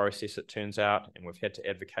straightforward process, it turns out, and we've had to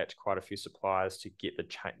advocate to quite a few suppliers to get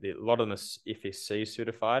a lot of this FSC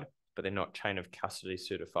certified, but they're not chain of custody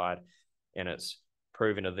certified. and it's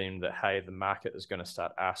proven to them that, hey, the market is going to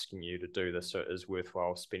start asking you to do this, so it is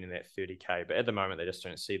worthwhile spending that 30K. But at the moment, they just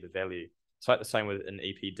don't see the value. It's like the same with an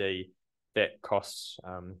EPD. That costs,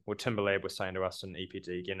 Timberlab was saying to us in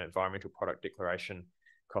EPD, again, environmental product declaration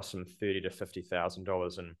costs them $30,000 to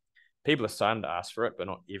 $50,000, and people are starting to ask for it, but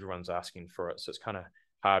not everyone's asking for it. So it's kind of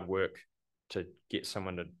hard work to get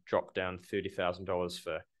someone to drop down $30,000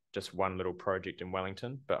 for just one little project in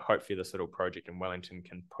Wellington. But hopefully this little project in Wellington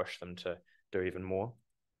can push them to do even more.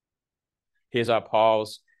 Here's our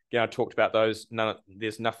piles. I talked about those.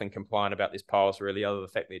 There's nothing compliant about these piles really, other than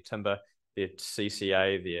the fact they're timber, they're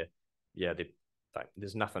CCA,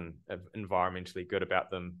 there's nothing environmentally good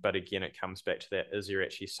about them. But again, it comes back to that: is there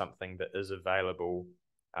actually something that is available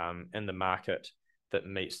in the market that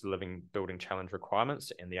meets the living building challenge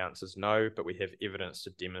requirements? And the answer is no, but we have evidence to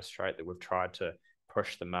demonstrate that we've tried to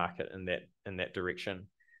push the market in that direction.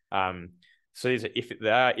 So they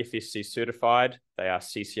are FSC certified, they are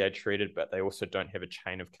CCA treated, but they also don't have a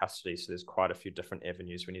chain of custody. So there's quite a few different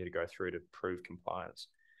avenues we need to go through to prove compliance.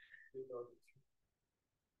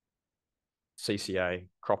 CCA,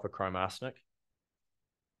 copper, chrome, arsenic.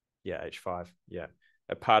 Yeah, H5. Yeah.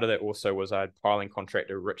 A part of that also was our piling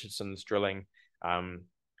contractor, Richardson's Drilling,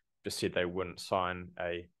 just said they wouldn't sign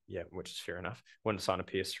which is fair enough, wouldn't sign a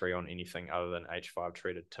PS3 on anything other than H5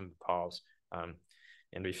 treated timber piles.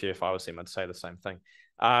 And to be fair, if I was them, I'd say the same thing.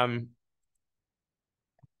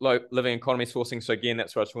 Low living economy sourcing. So again,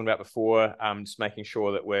 that's what I was talking about before, just making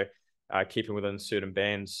sure that we're keeping within certain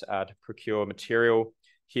bands to procure material.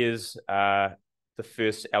 Here's the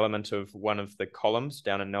first element of one of the columns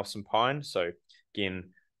down in Nelson Pine. So again,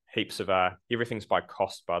 heaps of everything's by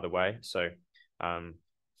cost, by the way. So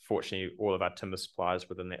fortunately, all of our timber suppliers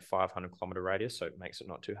within that 500 kilometer radius, so it makes it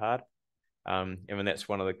not too hard. And then that's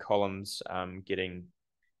one of the columns getting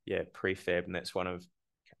prefab, and that's one of,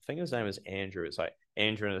 I think his name is Andrew. It's like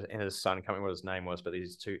Andrew and his son, I can't remember what his name was, but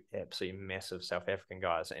these two absolutely massive South African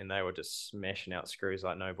guys, and they were just smashing out screws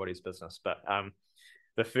like nobody's business. But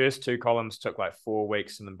the first two columns took like 4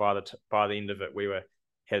 weeks, and then by the end of it, we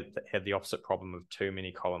had the opposite problem of too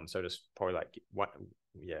many columns. So just probably like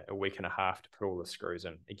a week and a half to put all the screws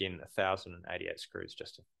in. Again, 1,088 screws,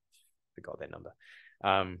 just forgot that number.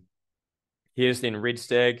 Here's then Red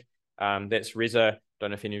Stag. That's Reza. Don't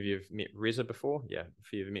know if any of you have met Reza before. Yeah,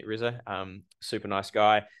 if you've met Reza, super nice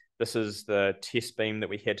guy. This is the test beam that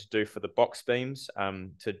we had to do for the box beams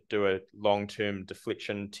to do a long-term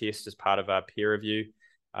deflection test as part of our peer review.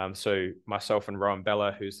 So myself and Rowan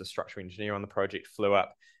Bella, who's the structural engineer on the project, flew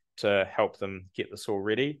up to help them get this all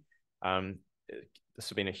ready. This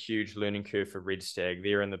has been a huge learning curve for Red Stag.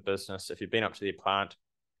 They're in the business. If you've been up to their plant,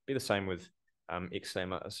 be the same with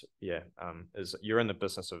XLAM. Is you're in the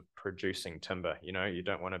business of producing timber. You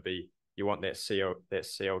don't want to be. You want that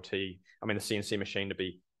CLT. I mean, the CNC machine to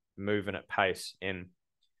be moving at pace. And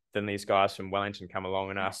then these guys from Wellington come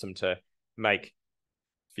along and ask them to make.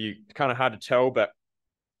 For you, kind of hard to tell, but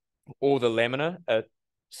all the lamina are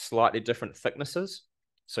slightly different thicknesses.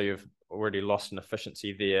 So you've already lost an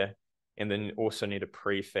efficiency there. And then you also need a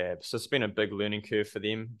prefab. So it's been a big learning curve for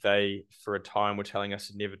them. They, for a time, were telling us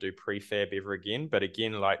to never do prefab ever again. But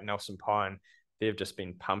again, like Nelson Pine, they've just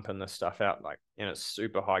been pumping this stuff out, and it's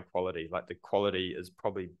super high quality. Like the quality is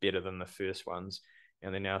probably better than the first ones.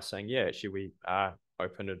 And they're now saying, yeah, actually, we are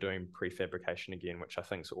open to doing prefabrication again, which I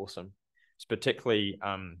think is awesome. It's particularly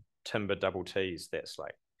timber double Ts. That's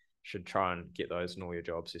should try and get those in all your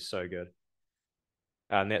jobs. They're so good.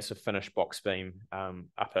 And that's a finished box beam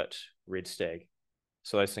up at Red Stag.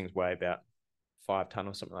 So those things weigh about 5 ton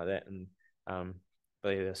or something like that, and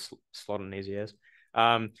they're slotting easy as.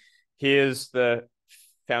 Here's the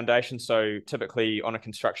foundation. So typically on a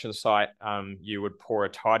construction site, you would pour a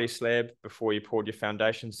tidy slab before you poured your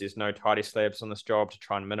foundations. There's no tidy slabs on this job to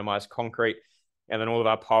try and minimize concrete. And then all of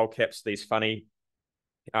our pile caps, these funny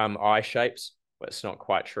eye shapes, but it's not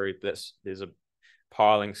quite true. There's a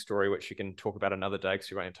piling story which you can talk about another day because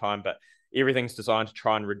we won't have time, but everything's designed to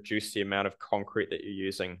try and reduce the amount of concrete that you're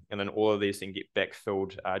using, and then all of these then get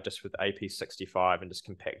backfilled just with AP65 and just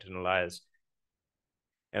compacted in layers.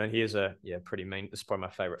 And then here's pretty mean, this is probably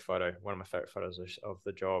my favorite photo. One of my favorite photos of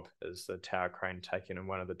the job is the tower crane taking in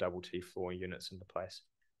one of the double T floor units into place,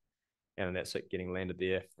 and that's it getting landed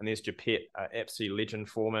there. And there's Japet, absolute legend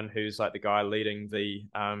foreman, who's like the guy leading the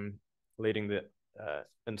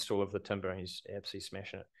install of the timber. He's absolutely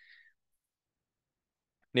smashing it.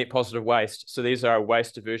 Net positive waste. So these are our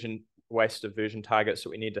waste diversion targets that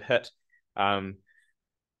we need to hit.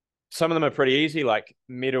 Some of them are pretty easy, like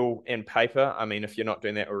metal and paper. I mean, if you're not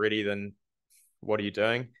doing that already, then what are you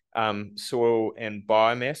doing? Soil and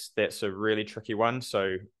biomass, that's a really tricky one.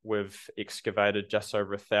 So we've excavated just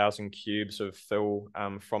over 1,000 cubes of fill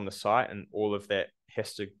from the site, and all of that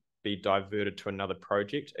has to be diverted to another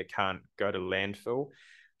project. It can't go to landfill.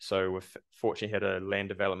 So we've fortunately had a land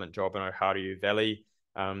development job in Ohariu Valley,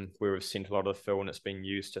 where we've sent a lot of the fill, and it's been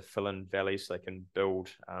used to fill in valleys so they can build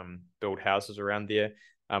houses around there.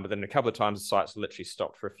 But then a couple of times the site's literally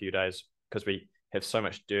stopped for a few days because we have so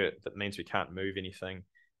much dirt that means we can't move anything,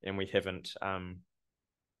 and we haven't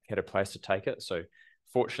had a place to take it. So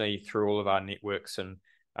fortunately, through all of our networks and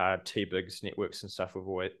T-Bigs networks and stuff, we've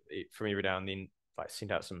always, from every now and then, like,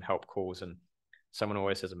 sent out some help calls, and someone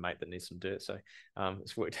always has a mate that needs some dirt. So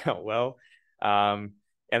it's worked out well. And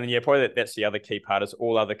then, yeah, probably that's the other key part, is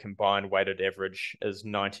all other combined weighted average is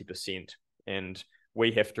 90%. And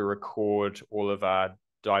we have to record all of our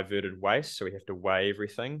diverted waste. So we have to weigh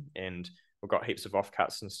everything, and we've got heaps of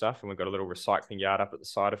offcuts and stuff, and we've got a little recycling yard up at the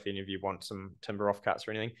side if any of you want some timber offcuts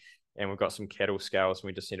or anything. And we've got some cattle scales, and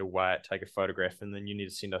we just need to weigh it, take a photograph, and then you need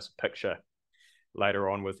to send us a picture later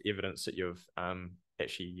on with evidence that you've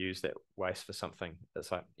actually used that waste for something.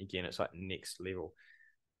 It's like, again, it's like next level,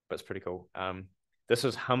 but it's pretty cool. This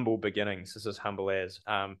is humble beginnings. This is humble as.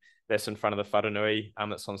 That's in front of the wharenui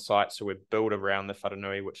that's on site. So we're built around the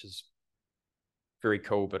wharenui, which is very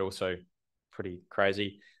cool, but also pretty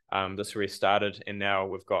crazy. This is where we started, and now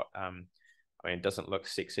we've got, I mean, it doesn't look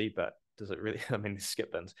sexy, but does it really? I mean,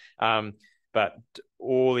 skip bins. But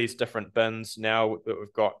all these different bins now that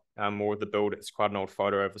we've got more of the build. It's quite an old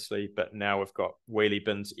photo, obviously, but now we've got wheelie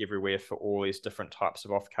bins everywhere for all these different types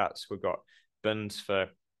of offcuts. We've got bins for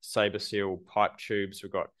saber seal pipe tubes.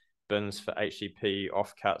 We've got bins for HDP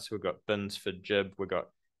offcuts. We've got bins for jib. We've got,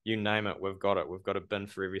 you name it, we've got it. We've got a bin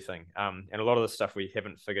for everything. And a lot of the stuff we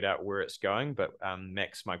haven't figured out where it's going, but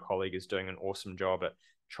Max, my colleague, is doing an awesome job at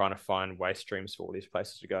trying to find waste streams for all these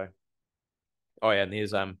places to go. Oh yeah, and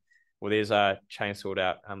there's a chainsawed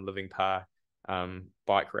out living par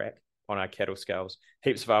bike rack on our cattle scales.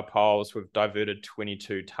 Heaps of our piles, we've diverted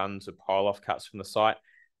 22 tons of pile offcuts from the site.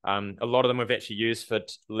 A lot of them we've actually used for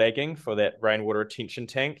lagging for that rainwater retention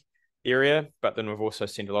tank area, but then we've also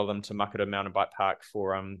sent a lot of them to Makata Mountain Bike Park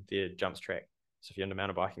for their jumps track. So if you're into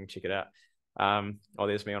mountain biking, check it out. Oh,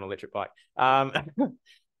 there's me on an electric bike.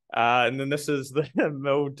 And then this is the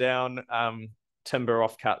milled down timber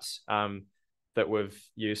offcuts that we've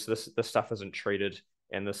used. This stuff isn't treated,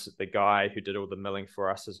 and the guy who did all the milling for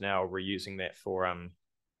us is now reusing that for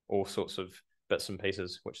all sorts of bits and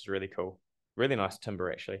pieces, which is really cool. Really nice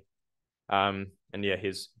timber, actually. And yeah,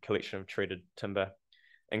 here's a collection of treated timber.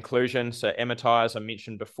 Inclusion, so Amortize, I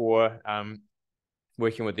mentioned before,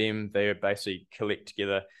 working with them, they basically collect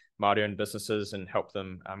together Māori-owned businesses and help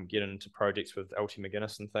them get into projects with LT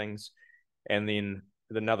McGuinness and things. And then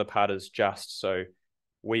another part is Just, so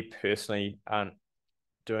we personally aren't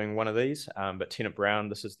doing one of these, but Tenant Brown,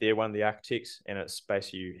 this is their one, the architects, and it's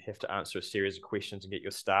basically you have to answer a series of questions and get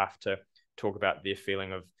your staff to talk about their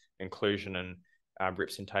feeling of inclusion and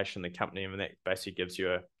representation in the company, and that basically gives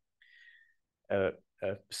you a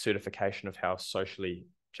certification of how socially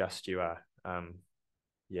just you are.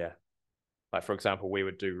 Yeah, like for example, we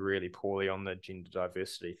would do really poorly on the gender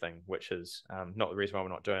diversity thing, which is not the reason why we're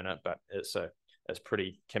not doing it, but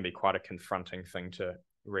can be quite a confronting thing to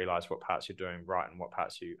realize what parts you're doing right and what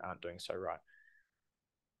parts you aren't doing so right.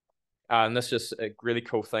 And this is a really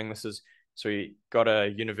cool thing. So we got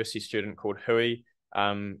a university student called Hui.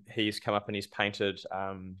 He's come up and he's painted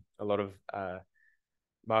a lot of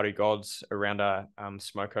Māori gods around our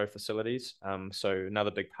smoko facilities. So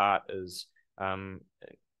another big part is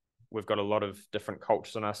we've got a lot of different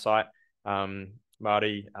cultures on our site.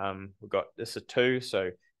 Māori, we've got this is two.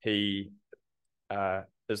 So he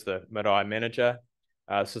is the marae manager.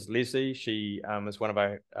 This is Leslie. She is one of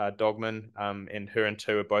our dogmen, and her and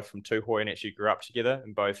Tu are both from Tūhoe and actually grew up together,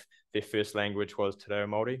 and both their first language was Te Reo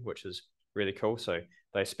Māori, which is really cool. So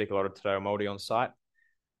they speak a lot of Te Reo Māori on site.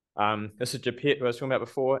 This is Japet, who I was talking about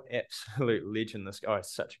before. Absolute legend. This guy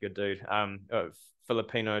is such a good dude.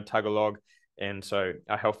 Filipino Tagalog, and so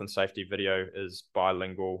our health and safety video is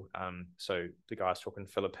bilingual. So the guy's talking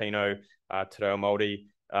Filipino, Te Reo Māori.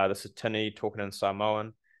 This is Tini talking in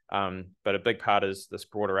Samoan. But a big part is this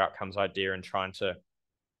broader outcomes idea and trying to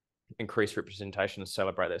increase representation and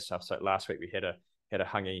celebrate that stuff. So last week we had a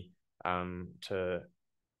hangi to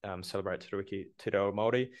celebrate Te Reo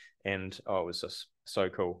Māori, and it was just so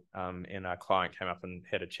cool. And our client came up and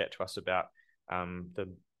had a chat to us about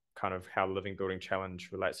the kind of how Living Building Challenge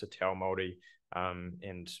relates to Te Ao Māori,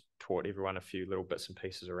 and taught everyone a few little bits and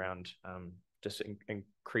pieces around just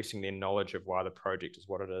increasing their knowledge of why the project is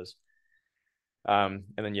what it is. And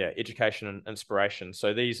then, yeah, education and inspiration.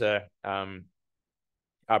 So these are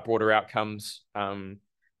our broader outcomes,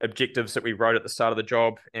 objectives that we wrote at the start of the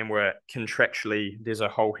job, and we're contractually, there's a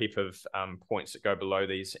whole heap of points that go below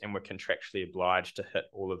these, and we're contractually obliged to hit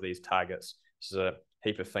all of these targets. There's a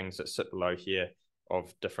heap of things that sit below here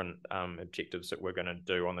of different objectives that we're going to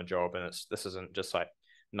do on the job. And this isn't just like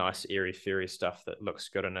nice airy fairy stuff that looks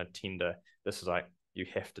good in a tender. This is like, you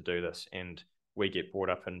have to do this. And we get brought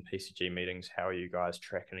up in PCG meetings, how are you guys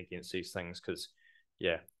tracking against these things? Because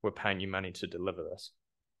yeah, we're paying you money to deliver this.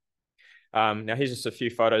 Now here's just a few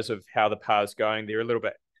photos of how the par's going. They're a little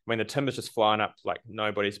bit, I mean, the timber's just flying up like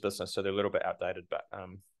nobody's business, so they're a little bit outdated, but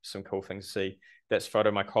some cool things to see. That's a photo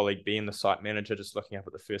of my colleague Ben, the site manager, just looking up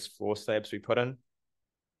at the first floor slabs we put in.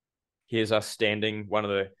 Here's us standing one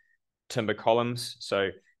of the timber columns. So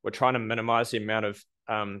we're trying to minimize the amount of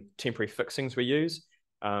temporary fixings we use.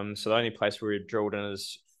 So the only place where we've drilled in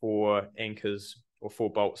is 4 anchors or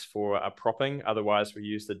 4 bolts for propping. Otherwise, we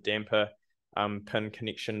use the damper pin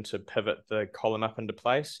connection to pivot the column up into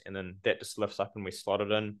place, and then that just lifts up and we slot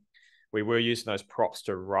it in. We were using those props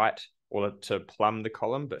to right or to plumb the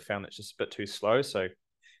column, but found that's just a bit too slow. So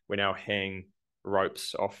we now hang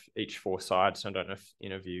ropes off each 4 sides. I don't know if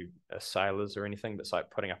any of you are sailors or anything, but it's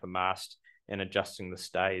like putting up a mast and adjusting the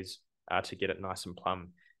stays to get it nice and plumb.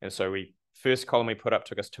 And so first column we put up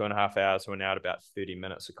took us 2.5 hours. We're now at about 30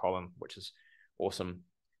 minutes a column, which is awesome.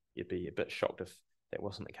 You'd be a bit shocked if that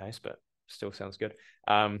wasn't the case, but still sounds good.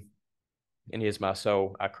 And here's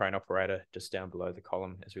Marcel, our crane operator, just down below the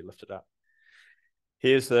column as we lift it up.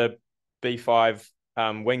 Here's the B5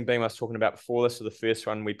 wing beam I was talking about before this. So the first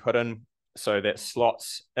one we put in, so that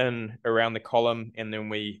slots in around the column, and then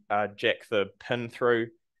we jack the pin through.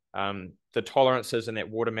 The tolerances and that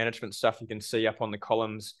water management stuff you can see up on the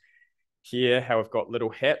columns here, how we've got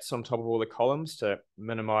little hats on top of all the columns to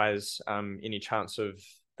minimize any chance of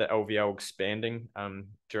the LVL expanding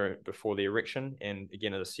before the erection. And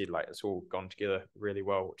again, as I said, like it's all gone together really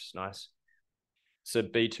well, which is nice. So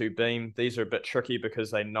B2 beam, these are a bit tricky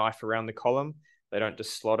because they knife around the column. They don't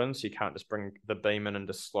just slot in, so you can't just bring the beam in and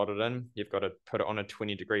just slot it in. You've got to put it on a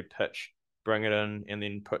 20-degree pitch, bring it in, and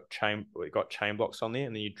then we've got chain blocks on there,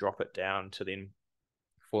 and then you drop it down to then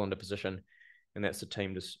fall into position. And that's the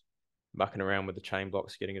team just mucking around with the chain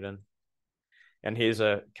blocks, getting it in. And here's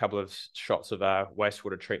a couple of shots of our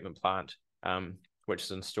wastewater treatment plant, which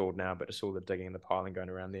is installed now, but it's all the digging and the piling going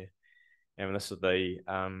around there. And this is the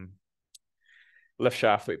lift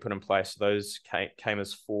shaft that we put in place. Those came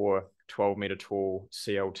as 4 12-meter tall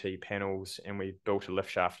CLT panels, and we built a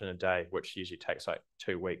lift shaft in a day, which usually takes like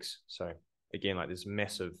 2 weeks. So again, like there's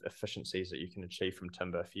massive efficiencies that you can achieve from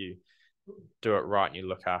timber if you do it right and you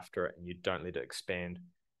look after it and you don't let it expand.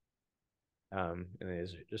 And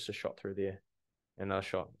there's just a shot through there. Another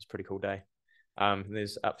shot. It's a pretty cool day. And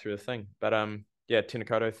there's up through the thing. But yeah, tēnā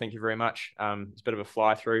koutou, thank you very much. It's a bit of a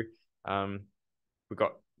fly through.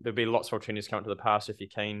 There'll be lots of opportunities coming to the past if you're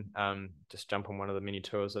keen. Just jump on one of the many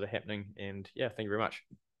tours that are happening. And yeah, thank you very much.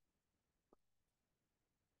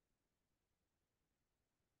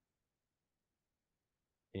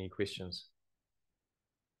 Any questions?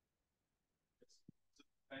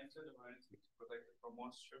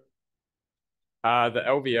 The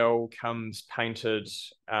LVL comes painted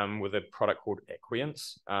with a product called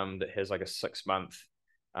Aqueance that has like a 6-month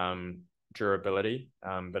durability,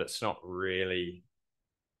 but it's not really,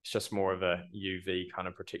 it's just more of a UV kind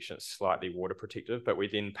of protection. It's slightly water protective, but we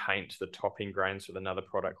then paint the top end grains with another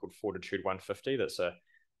product called Fortitude 150. That's a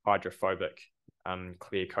hydrophobic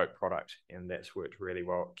clear coat product, and that's worked really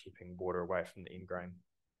well at keeping water away from the end grain.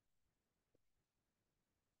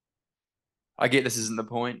 I get this isn't the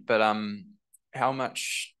point, but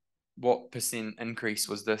what percent increase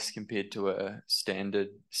was this compared to a standard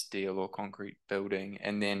steel or concrete building?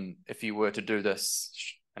 And then if you were to do this,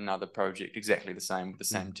 another project exactly the same with the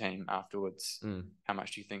same team afterwards, how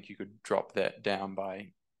much do you think you could drop that down by,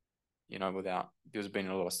 without, there's been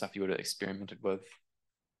a lot of stuff you would have experimented with?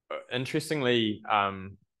 Interestingly,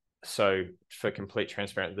 so for complete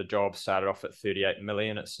transparency, the job started off at 38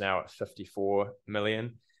 million. It's now at 54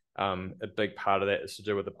 million. A big part of that is to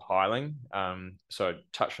do with the piling. So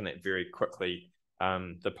touch on that very quickly.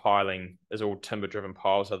 The piling is all timber-driven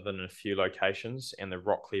piles other than in a few locations, and the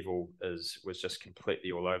rock level was just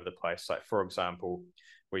completely all over the place. Like, for example,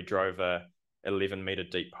 we drove a 11-meter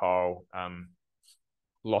deep pile,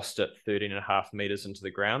 lost it 13.5 meters into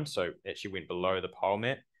the ground, so actually went below the pile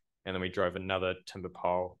mat, and then we drove another timber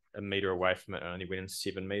pile a meter away from it and only went in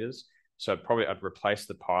 7 meters. So I'd replace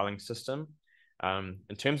the piling system.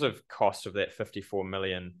 In terms of cost of that 54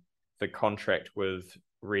 million, the contract with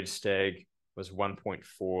Red Stag was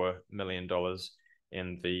 $1.4 million,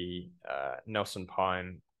 and the Nelson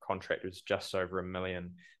Pine contract was just over $1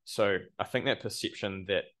 million. So I think that perception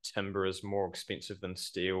that timber is more expensive than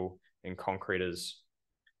steel and concrete is,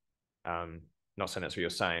 not saying that's what you're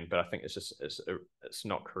saying, but I think it's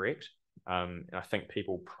not correct. And I think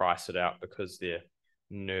people price it out because they're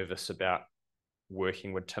nervous about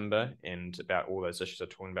working with timber and about all those issues I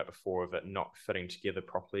was talking about before of it not fitting together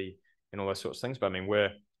properly and all those sorts of things. But I mean,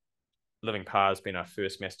 Living Par has been our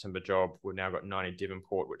first mass timber job. We've now got 90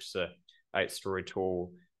 Devonport, which is a 8-story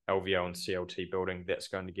tall LVL and CLT building that's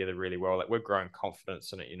going together really well. Like, we're growing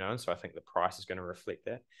confidence in it, and so I think the price is going to reflect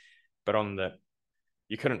that. But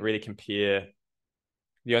you couldn't really compare.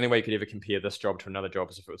 The only way you could ever compare this job to another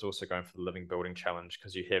job is if it was also going for the Living Building Challenge,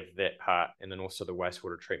 because you have that part and then also the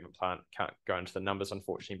wastewater treatment plant. Can't go into the numbers,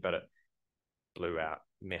 unfortunately, but it blew out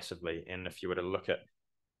massively. And if you were to look at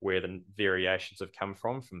where the variations have come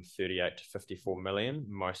from 38 to 54 million,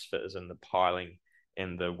 most of it is in the piling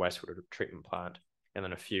and the wastewater treatment plant, and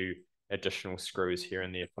then a few additional screws here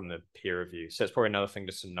and there from the peer review. So that's probably another thing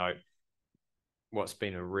just to note. What's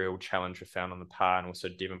been a real challenge we found on the Par and also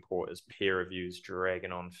Devonport is peer reviews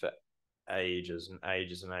dragging on for ages and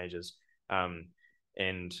ages and ages.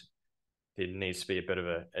 And there needs to be a bit of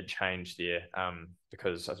a change there,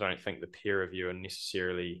 because I don't think the peer reviewer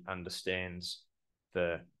necessarily understands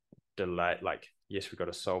the delay. Like, yes, we've got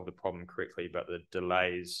to solve the problem correctly, but the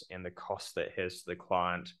delays and the cost that has to the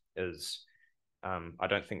client is, I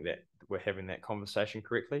don't think that we're having that conversation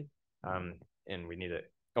correctly. And we need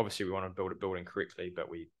it. Obviously, we want to build a building correctly, but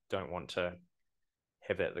we don't want to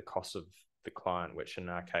have that at the cost of the client, which in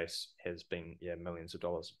our case has been millions of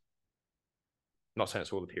dollars. Not saying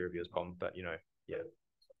it's all the peer reviewers' problem, but When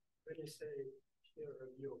you say peer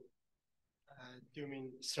review, do you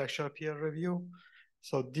mean structural peer review?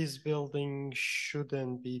 So this building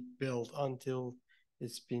shouldn't be built until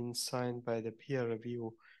it's been signed by the peer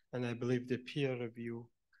review, and I believe the peer review.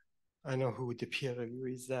 I know who the peer review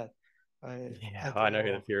is. That. I know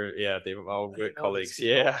who the peer. Yeah, they're old work colleagues.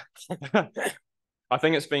 Yeah, I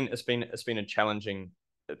think it's been a challenging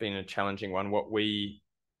one.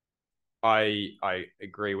 I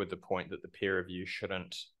agree with the point that the peer review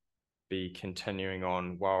shouldn't be continuing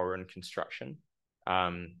on while we're in construction.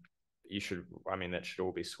 That should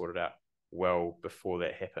all be sorted out well before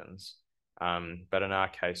that happens. But in our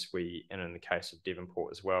case, and in the case of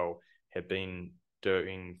Devonport as well, have been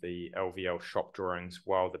doing the LVL shop drawings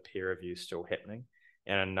while the peer review is still happening.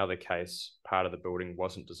 And in another case, part of the building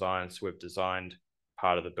wasn't designed, so we've designed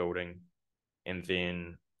part of the building and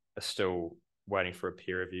then are still waiting for a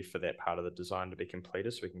peer review for that part of the design to be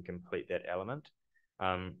completed so we can complete that element.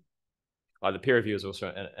 The peer review is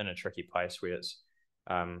also in a tricky place where it's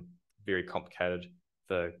very complicated.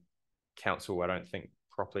 The council, I don't think,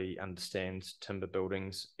 properly understands timber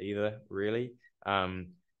buildings either, really.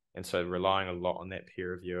 And so relying a lot on that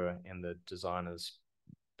peer reviewer and the designers.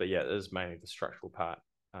 But yeah, it is mainly the structural part.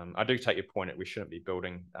 I do take your point that we shouldn't be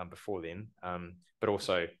building before then. But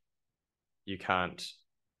also, you can't.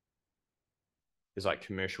 There's like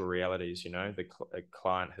commercial realities, the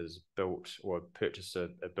client has built or purchased a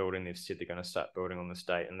building. They've said they're going to start building on this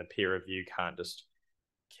date, and the peer review can't just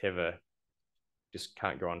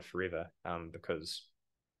can't go on forever because,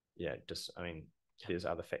 there's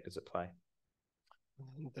other factors at play.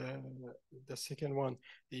 The second one,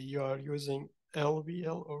 you are using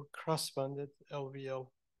LVL or cross-banded LVL?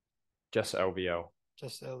 Just LVL.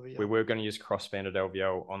 Just LVL. We were going to use cross-banded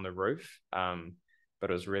LVL on the roof, but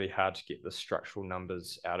it was really hard to get the structural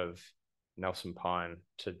numbers out of Nelson Pine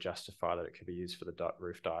to justify that it could be used for the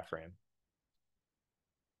roof diaphragm.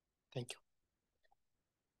 Thank you.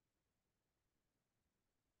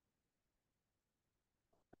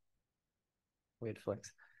 Weird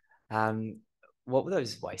flex. What were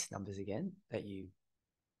those waste numbers again that you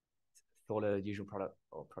thought a usual product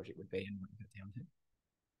or project would be and what you got down to?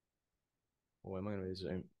 Well, am I going to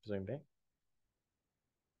zoom back?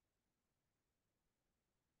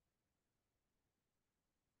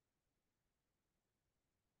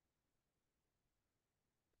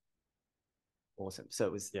 Awesome. So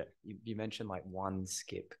it was, you mentioned like one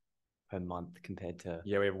skip per month compared to...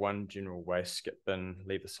 Yeah, we have one general waste skip bin,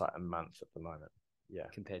 leave the site a month at the moment. Yeah.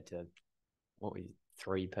 Compared to, what were you,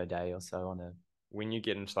 3 per day or so on a... When you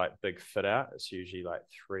get into like big fit out, it's usually like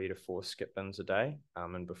 3 to 4 skip bins a day.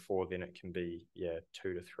 And before then it can be,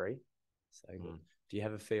 2 to 3. So do you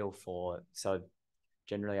have a feel for... So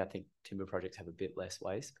generally I think timber projects have a bit less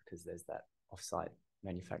waste because there's that offsite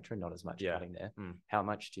manufacturer, not as much cutting there. How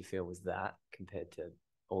much do you feel was that compared to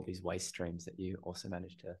all these waste streams that you also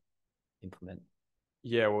managed to implement?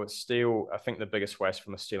 Yeah, well, steel, I think the biggest waste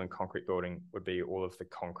from a steel and concrete building would be all of the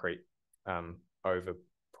concrete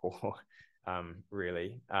overpour,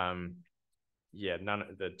 really. Yeah, none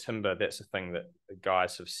of the timber, that's the thing that the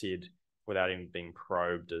guys have said without even being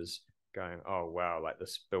probed, is going, oh wow, like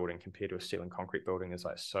this building compared to a steel and concrete building is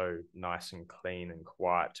like so nice and clean and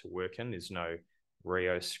quiet to work in. There's no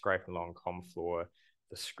Rio scraping along com floor.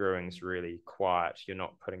 The screwing's really quiet. You're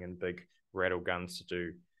not putting in big rattle guns to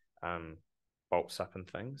do bolts up and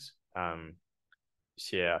things.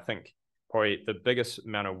 So yeah, I think probably the biggest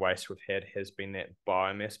amount of waste we've had has been that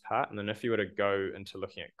biomass part. And then if you were to go into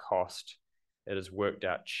looking at cost, it has worked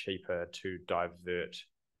out cheaper to divert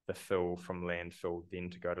the fill from landfill than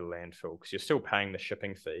to go to landfill, because you're still paying the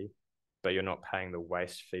shipping fee, but you're not paying the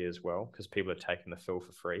waste fee as well, because people are taking the fill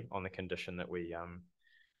for free on the condition that we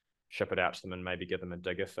ship it out to them and maybe give them a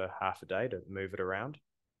digger for half a day to move it around.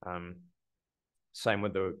 Same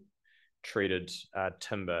with the treated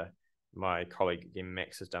timber. My colleague again,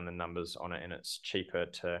 Max, has done the numbers on it, and it's cheaper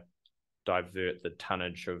to divert the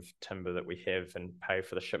tonnage of timber that we have and pay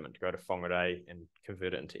for the shipment to go to Whangarei and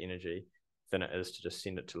convert it into energy than it is to just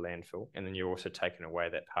send it to landfill. And then you're also taking away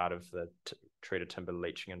that part of the treated timber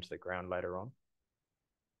leaching into the ground later on.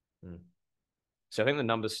 So I think the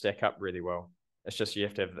numbers stack up really well. It's just you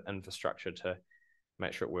have to have the infrastructure to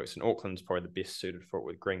make sure it works. And Auckland's probably the best suited for it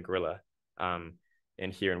with Green Gorilla. And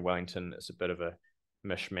here in Wellington, it's a bit of a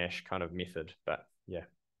mishmash kind of method, but yeah.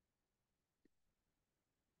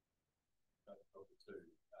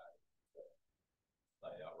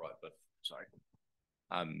 Sorry.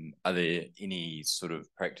 Are there any sort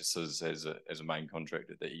of practices as a main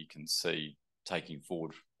contractor that you can see taking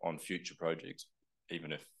forward on future projects,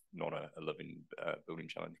 even if not a living building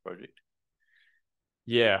challenge project?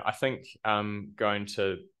 Yeah, I think going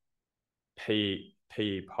to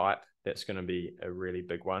PE pipe, that's going to be a really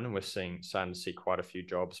big one. And we're starting to see quite a few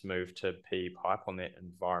jobs move to PE pipe on that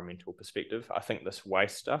environmental perspective. I think this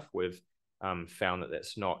waste stuff, we've found that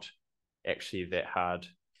that's not actually that hard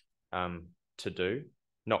to do.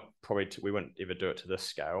 Not probably we wouldn't ever do it to this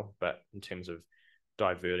scale, but in terms of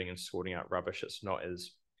diverting and sorting out rubbish, it's not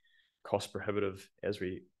as cost prohibitive as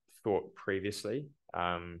we thought previously.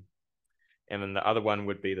 And then the other one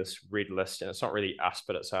would be this red list, and it's not really us,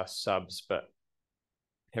 but it's our subs, but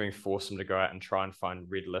having forced them to go out and try and find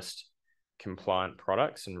red list compliant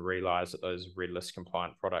products and realize that those red list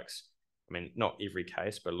compliant products, I mean, not every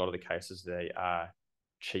case, but a lot of the cases, they are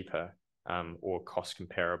cheaper or cost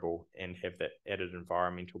comparable and have that added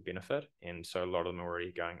environmental benefit. And so a lot of them are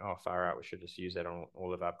already going, oh, far out, we should just use that on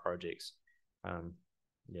all of our projects.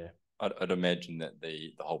 Yeah. I'd imagine that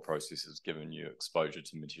the whole process has given you exposure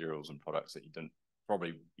to materials and products that you didn't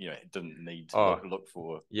didn't need to look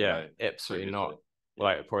for. Yeah, absolutely not. Yeah.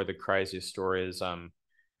 Like probably the craziest story is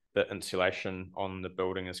the insulation on the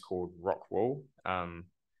building is called rock wool.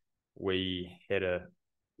 We had a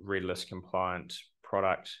red list compliant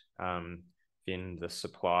product. Then the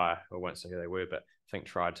supplier, I won't say who they were, but I think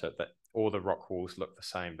tried to, but all the rock wools look the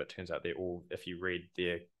same, but turns out they're all, if you read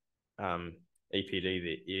their EPD,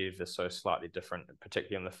 their ever so slightly different,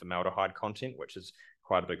 particularly on the formaldehyde content, which is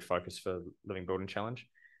quite a big focus for Living Building Challenge.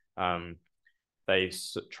 They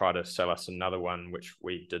try to sell us another one, which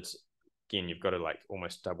we did. Again, you've got to like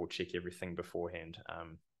almost double check everything beforehand,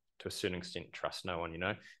 to a certain extent, trust no one,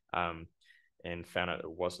 and found out it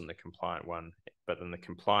wasn't the compliant one. But then the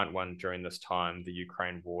compliant one during this time, the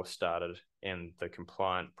Ukraine war started, and the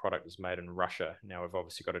compliant product was made in Russia. Now we've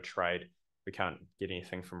obviously got a trade. We can't get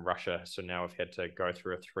anything from Russia, so now we've had to go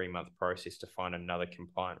through a 3-month process to find another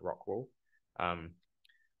compliant rock wool.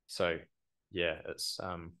 So yeah, it's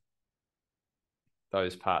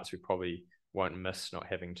those parts we probably won't miss not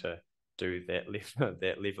having to do that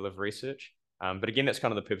level of research. But again, that's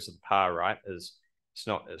kind of the purpose of the PAR, right? It's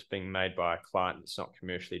being made by a client. It's not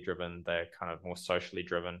commercially driven. They're kind of more socially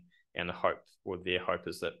driven, and their hope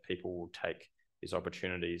is that people will take these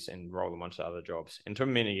opportunities and roll them onto other jobs. And to a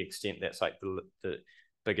many extent, that's like the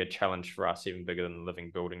bigger challenge for us, even bigger than the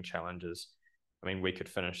Living Building challenges. I mean, we could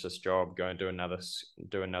finish this job, go and do another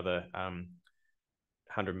 $100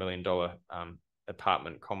 million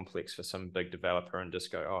apartment complex for some big developer, and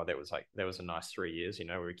just go, oh, that was a nice 3 years,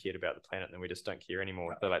 we cared about the planet, and then we just don't care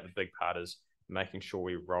anymore. So like the big part is making sure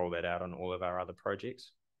we roll that out on all of our other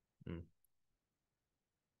projects.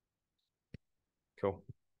 Cool.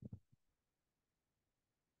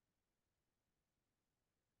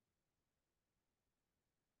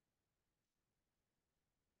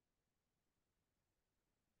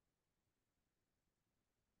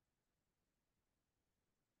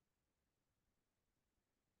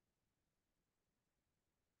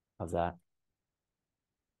 How's that?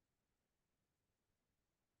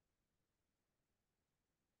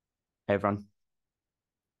 Hey everyone.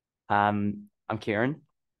 I'm Kieran.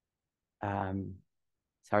 As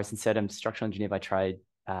Harrison said, I'm a structural engineer by trade.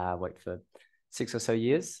 Worked for 6 or so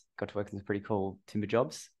years. Got to work in some pretty cool timber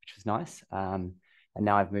jobs, which was nice. And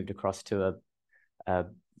now I've moved across to a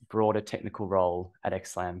broader technical role at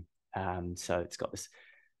XLAM. So it's got this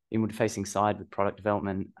inward-facing side with product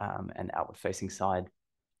development and outward-facing side,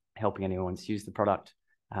 helping anyone to use the product.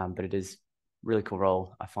 But it is a really cool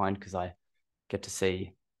role, I find, because I get to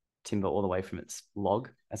see timber all the way from its log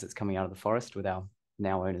as it's coming out of the forest with our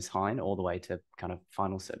now owners Hein, all the way to kind of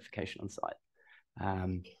final certification on site.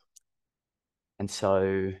 And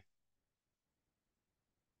so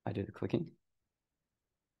I do the clicking.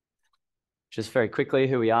 Just very quickly,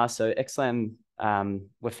 who we are. So XLAM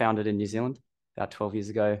were founded in New Zealand about 12 years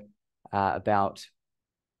ago. About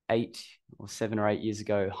 7 or 8 years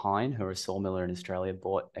ago, Hein, who are a sawmiller in Australia,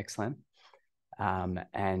 bought XLAM.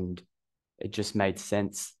 And it just made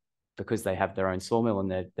sense because they have their own sawmill and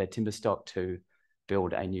their timber stock to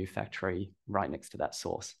build a new factory right next to that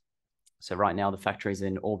source. So right now the factory is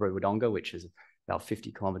in Albury-Wodonga, which is about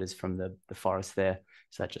 50 kilometers from the forest there.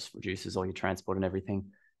 So that just reduces all your transport and everything.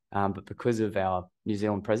 But because of our New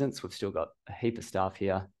Zealand presence, we've still got a heap of staff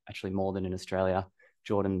here, actually more than in Australia.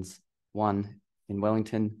 Jordan's one in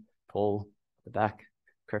Wellington, Paul at the back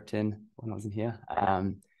crept in when I wasn't here.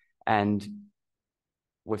 And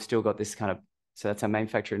we've still got this kind of, so that's our main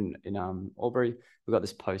factory in Albury. We've got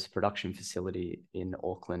this post-production facility in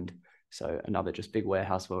Auckland. So another just big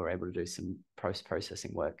warehouse where we're able to do some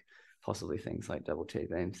post-processing work, possibly things like double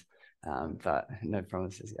T-beams, but no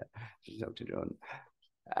promises yet. Dr. Jordan.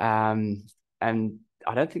 And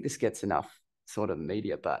I don't think this gets enough sort of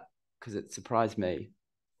media, but because it surprised me,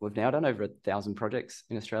 we've now done over 1,000 projects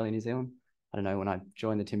in Australia and New Zealand. I don't know, when I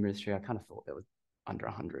joined the timber industry, I kind of thought there was under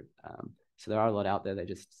 100. So there are a lot out there. They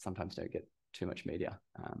just sometimes don't get too much media.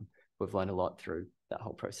 We've learned a lot through that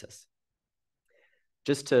whole process.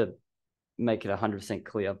 Just to make it 100%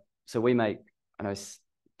 clear, so we make, I know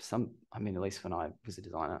at least when I was a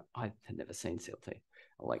designer, I had never seen CLT.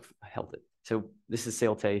 I held it. So this is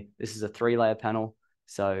CLT. This is a 3-layer panel.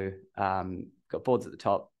 So got boards at the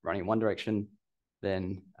top running in one direction.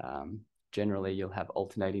 Then generally you'll have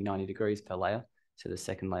alternating 90 degrees per layer. So the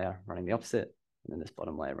second layer running the opposite, and then this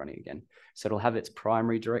bottom layer running again. So it'll have its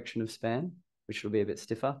primary direction of span, which will be a bit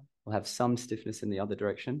stiffer. We'll have some stiffness in the other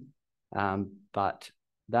direction. But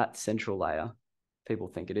that central layer, people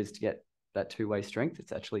think it is to get that two-way strength.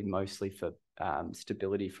 It's actually mostly for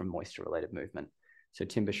stability from moisture-related movement. So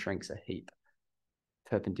timber shrinks a heap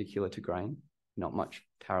perpendicular to grain, not much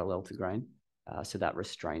parallel to grain. So that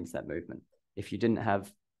restrains that movement. If you didn't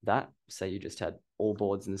have that, say you just had all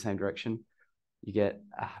boards in the same direction, you get,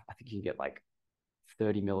 I think you can get like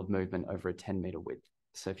 30 mil of movement over a 10-meter width.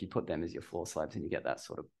 So if you put them as your floor slabs and you get that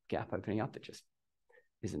sort of gap opening up, it just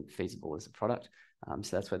isn't feasible as a product.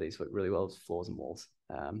 So that's where these work really well, as floors and walls.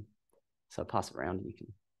 So I'll pass it around and you can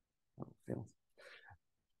feel.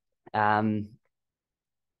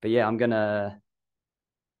 But yeah, I'm gonna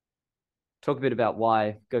talk a bit about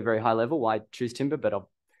why go very high level, why choose timber, but I'll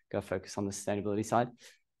go focus on the sustainability side.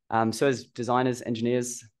 So as designers,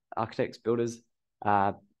 engineers, architects, builders,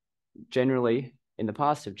 generally in the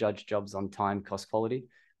past have judged jobs on time, cost, quality.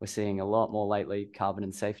 We're seeing a lot more lately carbon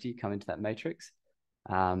and safety come into that matrix.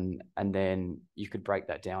 And then you could break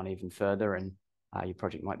that down even further, and your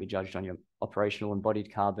project might be judged on your operational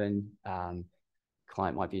embodied carbon.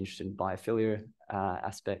 Client might be interested in biophilia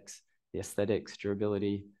aspects, the aesthetics,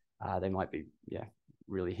 durability. They might be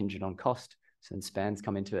really hinged on cost. So then spans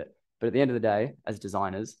come into it. But at the end of the day, as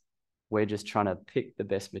designers, we're just trying to pick the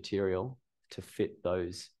best material to fit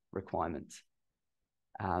those requirements.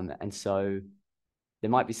 And so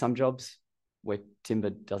there might be some jobs where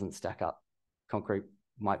timber doesn't stack up. Concrete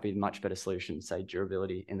might be a much better solution, say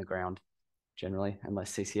durability in the ground generally,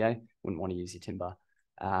 unless CCA wouldn't want to use your timber.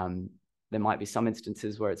 There might be some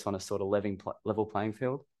instances where it's on a sort of level playing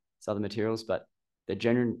field, it's other materials, but there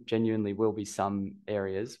genuinely will be some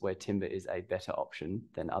areas where timber is a better option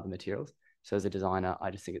than other materials. So as a designer,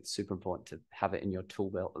 I just think it's super important to have it in your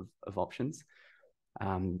tool belt of options.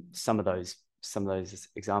 Some of those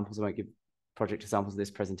examples, I won't give project examples of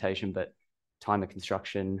this presentation, but time of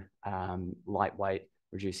construction, lightweight,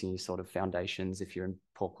 reducing your sort of foundations if you're in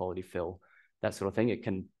poor quality fill, that sort of thing. It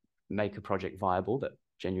can make a project viable that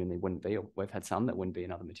genuinely wouldn't be, or we've had some that wouldn't be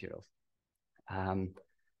in other materials.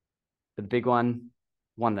 The big one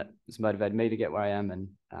that has motivated me to get where I am, and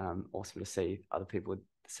also to see other people with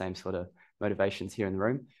the same sort of motivations here in the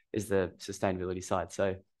room, is the sustainability side.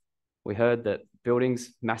 So we heard that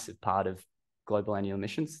buildings, massive part of global annual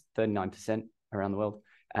emissions, 39% around the world.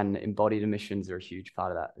 And embodied emissions are a huge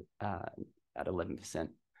part of that at 11%.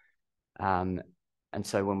 And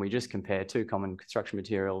so when we just compare two common construction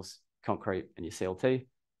materials, concrete and your CLT,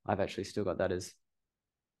 I've actually still got that as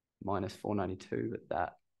minus 492, but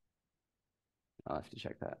that, I'll have to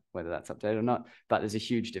check that, whether that's updated or not, but there's a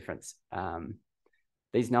huge difference.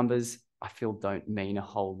 These numbers, I feel, don't mean a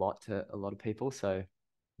whole lot to a lot of people. So I'm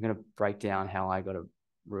going to break down how I got a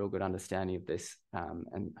real good understanding of this,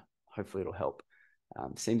 and hopefully it'll help.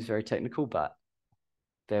 Seems very technical, but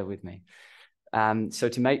bear with me. So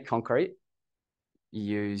to make concrete, you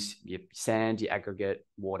use your sand, your aggregate,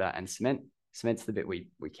 water, and cement. Cement's the bit we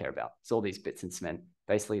care about. It's all these bits in cement.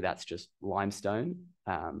 Basically, that's just limestone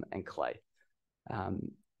and clay.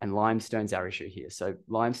 And limestone's our issue here. So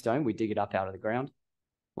limestone, we dig it up out of the ground.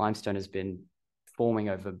 Limestone has been forming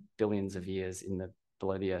over billions of years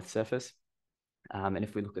below the Earth's surface. And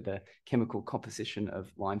if we look at the chemical composition of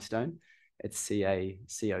limestone, it's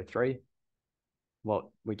CaCO3. What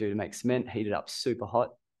we do to make cement, heat it up super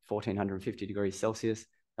hot, 1450 degrees Celsius.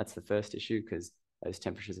 That's the first issue, because those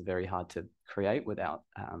temperatures are very hard to create without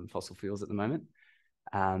fossil fuels at the moment.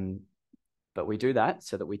 But we do that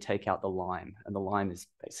so that we take out the lime, and the lime is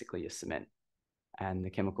basically your cement. And the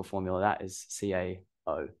chemical formula of that is CaO.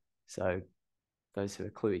 So those who are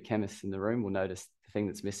cluey chemists in the room will notice the thing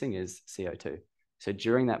that's missing is CO2. So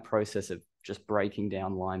during that process of just breaking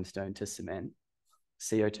down limestone to cement,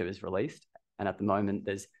 CO2 is released. And at the moment,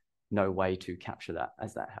 there's no way to capture that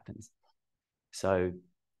as that happens. So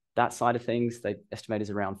that side of things, they estimate is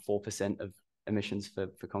around 4% of emissions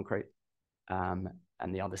for concrete.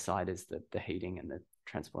 And the other side is the heating and the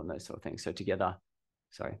transport and those sort of things. So together,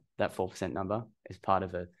 that 4% number is part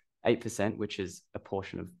of a 8%, which is a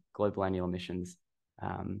portion of global annual emissions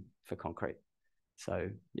for concrete. So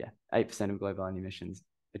yeah, 8% of global annual emissions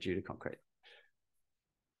are due to concrete.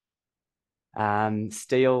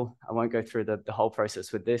 Steel, I won't go through the whole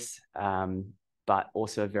process with this, but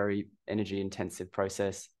also a very energy intensive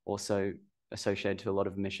process, also associated to a lot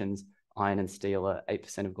of emissions. Iron and steel are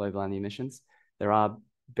 8% of global annual emissions. There are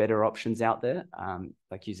better options out there,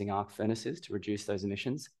 like using arc furnaces to reduce those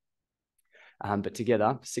emissions. But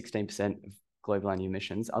together, 16% of global annual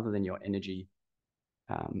emissions, other than your energy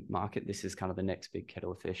market, this is kind of the next big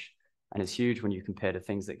kettle of fish. And it's huge when you compare to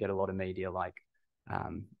things that get a lot of media, like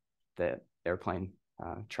the airplane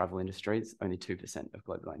travel industry. It's only 2% of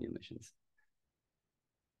global annual emissions.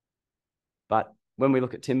 But when we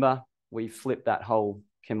look at timber, we flip that whole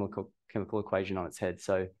chemical equation on its head.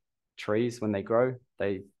 So trees, when they grow,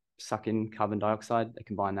 they suck in carbon dioxide. They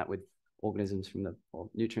combine that with organisms or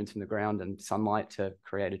nutrients from the ground and sunlight to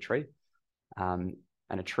create a tree. And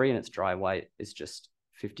a tree in its dry weight is just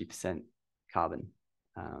 50% carbon.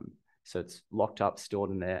 So it's locked up, stored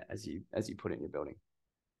in there as you put it in your building.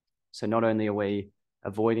 So not only are we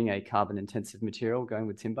avoiding a carbon intensive material going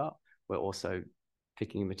with timber, we're also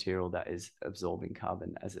picking a material that is absorbing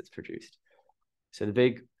carbon as it's produced. So the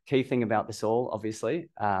big key thing about this all, obviously,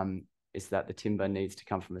 is that the timber needs to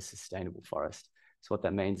come from a sustainable forest. So what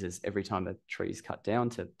that means is every time a tree is cut down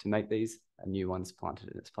to make these, a new one's planted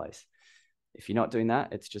in its place. If you're not doing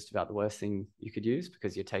that, it's just about the worst thing you could use,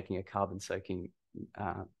 because you're taking a carbon soaking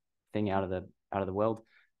thing out of the world.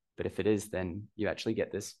 But if it is, then you actually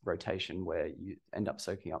get this rotation where you end up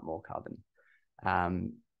soaking up more carbon.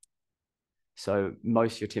 So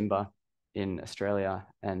most of your timber in Australia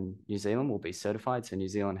and New Zealand will be certified. So New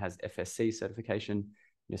Zealand has FSC certification.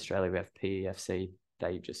 In Australia, we have PEFC.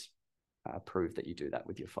 They just prove that you do that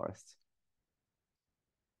with your forests.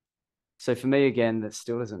 So for me, again, that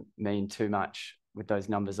still doesn't mean too much with those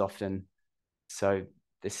numbers often. So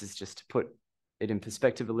this is just to put it in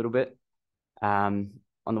perspective a little bit.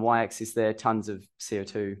 On the y-axis there, tons of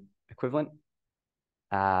CO2 equivalent.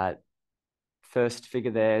 First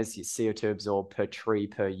figure there is your CO2 absorbed per tree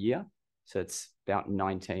per year. So it's about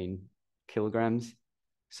 19 kilograms,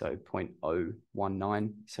 so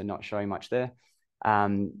 0.019, so not showing much there.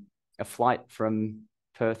 A flight from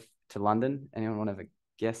Perth to London, anyone want to have a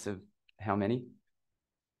guess of how many?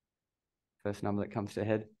 First number that comes to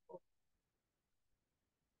head.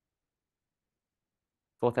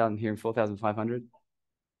 4,000 here and 4,500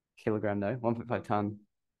 kilogram though, 1.5 ton.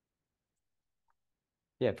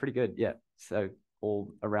 Yeah, pretty good. Yeah, so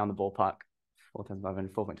all around the ballpark,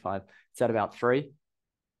 4,500, 4.5. It's at about 3.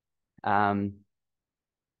 A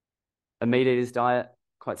meat eater's diet,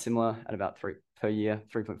 quite similar at about 3 per year,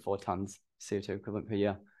 3.4 tons CO2 equivalent per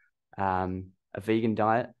year. A vegan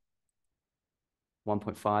diet,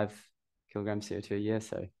 1.5 kilograms CO2 a year.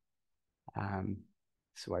 So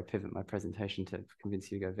I pivot my presentation to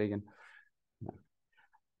convince you to go vegan.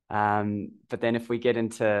 No. But then if we get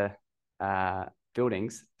into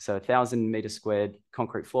buildings. So 1,000 meter squared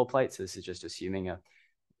concrete floor plate. So this is just assuming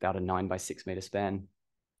about a 9 by 6 meter span.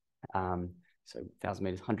 So 1,000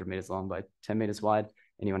 meters, 100 meters long by 10 meters wide.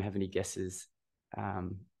 Anyone have any guesses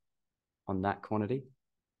on that quantity?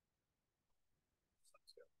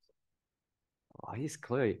 Oh, he's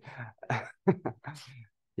clue.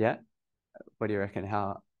 Yeah. What do you reckon?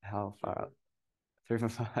 How far up? 3 from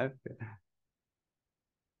 5?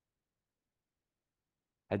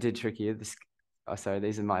 I did trick you. Sorry,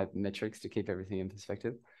 these are my metrics to keep everything in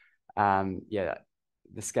perspective. Yeah,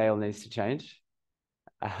 the scale needs to change.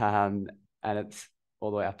 And it's all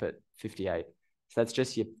the way up at 58. So that's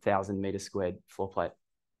just your 1,000 meter squared floor plate.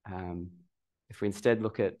 If we instead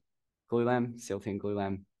look at GluLam, CLT and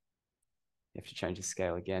GluLam, you have to change the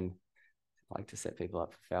scale again. I like to set people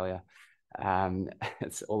up for failure.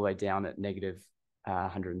 It's all the way down at negative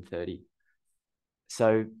 130.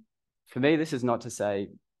 So for me, this is not to say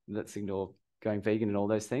let's ignore going vegan and all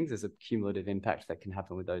those things. There's a cumulative impact that can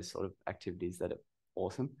happen with those sort of activities that are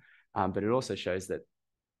awesome. But it also shows that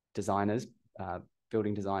designers,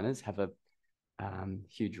 building designers, have a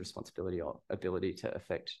huge responsibility or ability to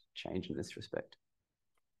affect change in this respect.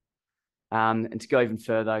 And to go even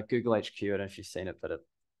further, Google HQ, I don't know if you've seen it, but an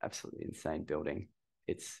absolutely insane building.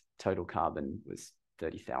 Its total carbon was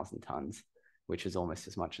 30,000 tons, which is almost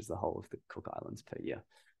as much as the whole of the Cook Islands per year.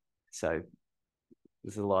 So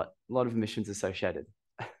there's a lot of emissions associated.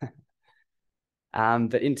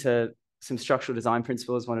 But into some structural design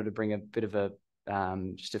principles, wanted to bring a bit of a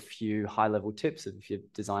just a few high-level tips of if you're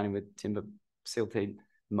designing with timber CLT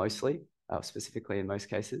mostly, specifically in most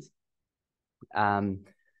cases.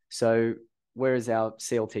 So where is our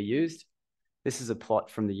CLT used? This is a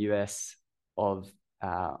plot from the US of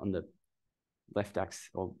on the left axis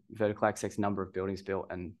or vertical axis number of buildings built,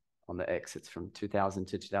 and on the X it's from 2000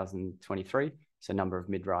 to 2023. So number of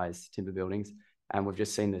mid-rise timber buildings, and we've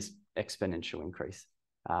just seen this exponential increase.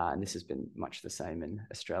 And this has been much the same in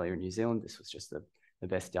Australia and New Zealand. This was just the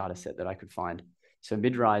best data set that I could find. So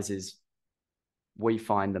mid-rise is, we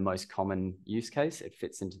find, the most common use case. It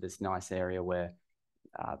fits into this nice area where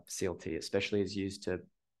CLT especially is used to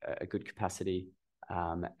a good capacity,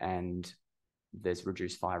 and there's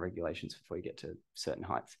reduced fire regulations before you get to certain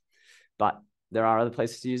heights. But there are other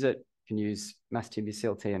places to use it. You can use mass timber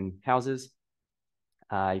CLT in houses.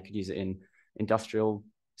 You could use it in industrial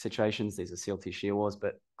situations. These are CLT shear walls,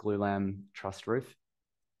 but GluLam trussed roof.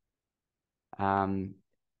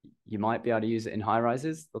 You might be able to use it in high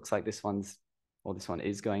rises. Looks like this one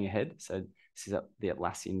is going ahead. So this is at the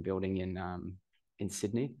Atlassian building in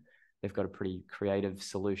Sydney. They've got a pretty creative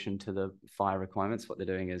solution to the fire requirements. What they're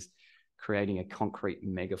doing is creating a concrete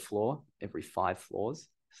mega floor every 5 floors.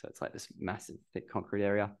 So it's like this massive thick concrete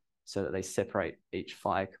area so that they separate each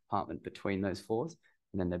fire compartment between those floors.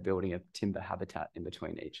 And then they're building a timber habitat in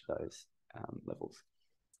between each of those levels.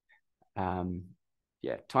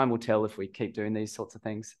 Yeah, time will tell if we keep doing these sorts of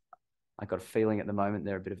things. I got a feeling at the moment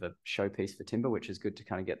they're a bit of a showpiece for timber, which is good to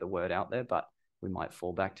kind of get the word out there, but we might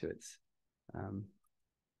fall back to its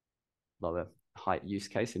lower height use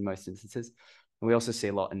case in most instances. And we also see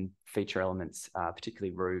a lot in feature elements,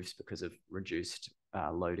 particularly roofs, because of reduced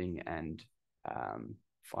loading and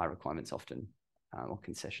fire requirements often, or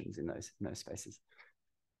concessions in those spaces.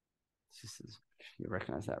 You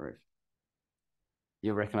recognize that roof.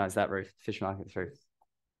 You'll recognize that roof, fish market roof.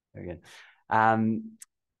 Very good.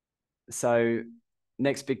 So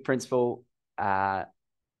next big principle,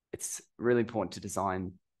 it's really important to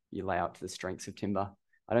design your layout to the strengths of timber.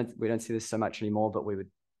 We don't see this so much anymore, but we would,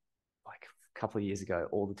 like a couple of years ago,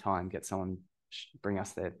 all the time get someone bring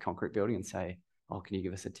us their concrete building and say, oh, can you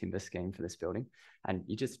give us a timber scheme for this building? And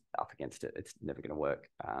you're just up against it. It's never going to work.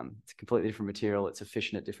 It's a completely different material. It's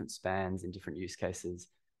efficient at different spans in different use cases.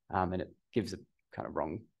 And it gives a kind of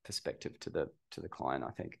wrong perspective to the client,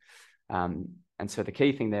 I think. And so the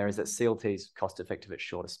key thing there is that CLT is cost effective at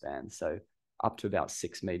shorter spans. So up to about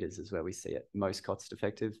 6 meters is where we see it most cost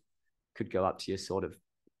effective. Could go up to your sort of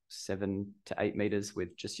 7 to 8 meters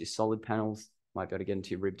with just your solid panels. Might be able to get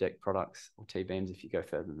into your rib deck products or T-beams if you go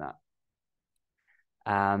further than that.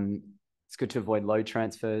 It's good to avoid load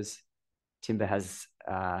transfers. Timber has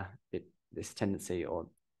this tendency or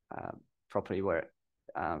property where it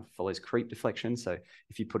follows creep deflection. So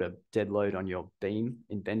if you put a dead load on your beam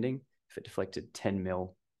in bending, if it deflected 10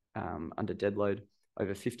 mil under dead load,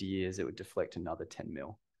 over 50 years, it would deflect another 10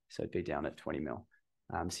 mil. So it'd be down at 20 mil.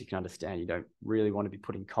 So you can understand you don't really want to be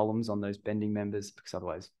putting columns on those bending members, because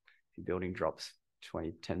otherwise, if your building drops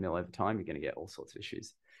 10 mil over time, you're going to get all sorts of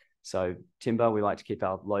issues. So timber, we like to keep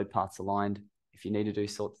our load paths aligned. If you need to do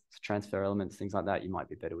sorts of transfer elements, things like that, you might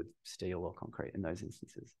be better with steel or concrete in those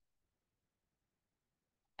instances.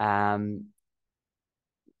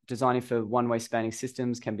 Designing for one-way spanning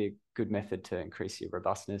systems can be a good method to increase your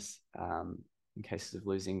robustness in cases of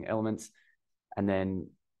losing elements. And then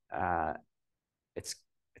it's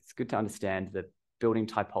good to understand the building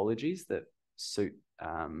typologies that suit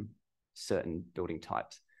certain building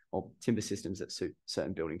types, or timber systems that suit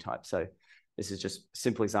certain building types. So this is just a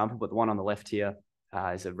simple example, but the one on the left here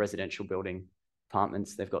is a residential building,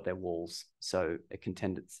 apartments. They've got their walls, so it can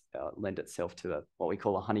lend itself to what we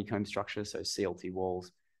call a honeycomb structure, so CLT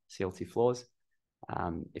walls, CLT floors.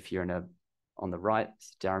 If you're on the right,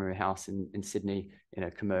 Darramoo House in Sydney, in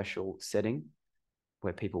a commercial setting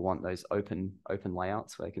where people want those open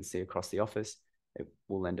layouts where they can see across the office, it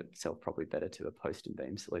will lend itself probably better to a post and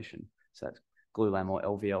beam solution. So that's GluLam or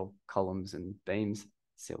LVL columns and beams,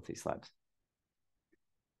 CLT slabs.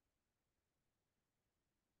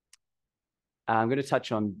 I'm going to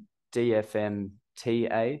touch on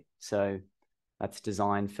DFMTA. So that's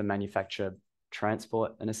design for manufacture,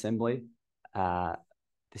 transport and assembly.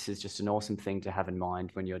 This is just an awesome thing to have in mind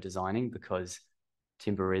when you're designing, because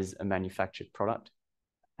timber is a manufactured product.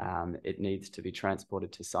 It needs to be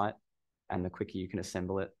transported to site, and the quicker you can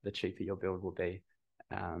assemble it, the cheaper your build will be,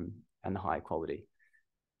 and the higher quality.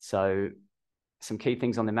 So some key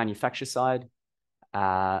things on the manufacture side.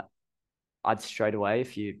 I'd straight away,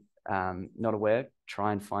 if you're not aware,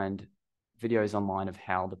 try and find videos online of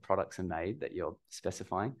how the products are made that you're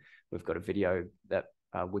specifying. We've got a video that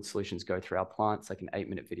Wood Solutions go through our plants, like an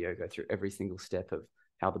 8-minute video, go through every single step of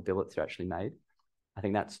how the billets are actually made. I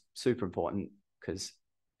think that's super important, because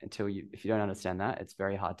if you don't understand that, it's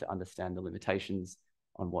very hard to understand the limitations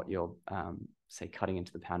on what you're, say, cutting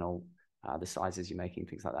into the panel, the sizes you're making,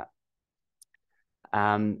 things like that.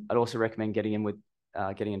 I'd also recommend getting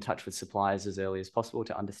in touch with suppliers as early as possible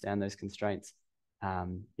to understand those constraints.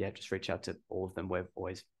 Just reach out to all of them. We're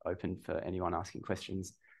always open for anyone asking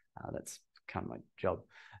questions. That's kind of my job.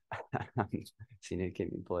 So you need to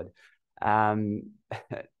keep me employed.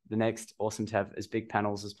 The next, awesome to have as big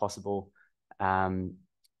panels as possible.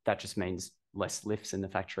 That just means less lifts in the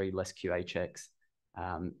factory, less QA checks,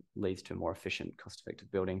 leads to a more efficient,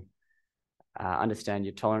 cost-effective building. Understand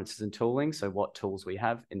your tolerances and tooling. So what tools we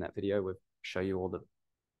have in that video, we'll show you all the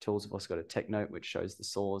tools. We've also got a tech note which shows the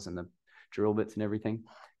saws and the drill bits and everything,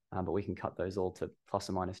 but we can cut those all to plus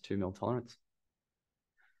or minus 2 mil tolerance.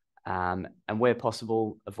 And where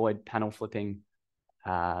possible, avoid panel flipping.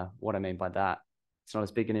 What I mean by that, it's not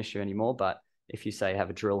as big an issue anymore, but if you say have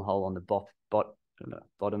a drill hole on the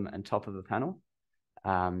bottom and top of a panel,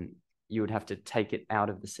 you would have to take it out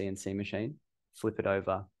of the CNC machine, flip it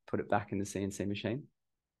over, put it back in the CNC machine.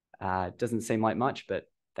 It doesn't seem like much, but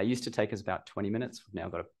they used to take us about 20 minutes. We've now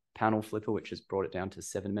got a panel flipper, which has brought it down to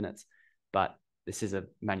 7 minutes. But this is a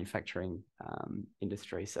manufacturing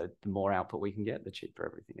industry, so the more output we can get, the cheaper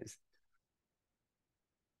everything is.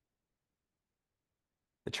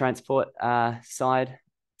 The transport side,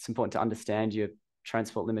 it's important to understand your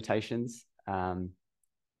transport limitations. For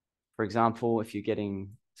example, if you're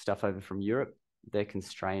getting stuff over from Europe, they're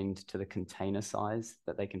constrained to the container size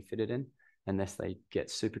that they can fit it in, unless they get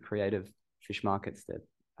super creative fish markets that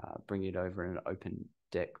bring it over in an open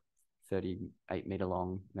deck, 38-meter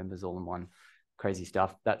long, members all in one, crazy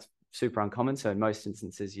stuff. That's super uncommon. So in most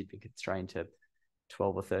instances, you'd be constrained to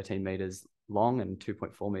 12 or 13 meters long and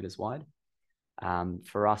 2.4 meters wide.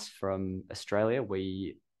 For us from Australia,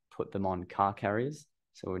 we put them on car carriers.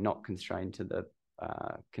 So we're not constrained to the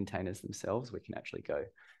containers themselves. We can actually go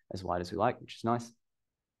as wide as we like, which is nice.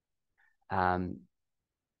 And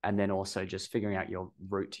then also just figuring out your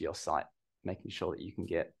route to your site, making sure that you can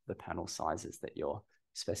get the panel sizes that you're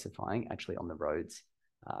specifying actually on the roads.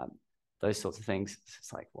 Those sorts of things.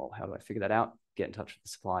 It's like, well, how do I figure that out? Get in touch with the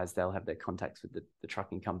suppliers. They'll have their contacts with the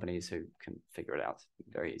trucking companies who can figure it out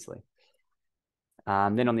very easily.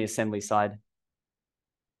 Then on the assembly side,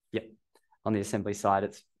 on the assembly side,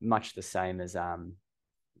 it's much the same as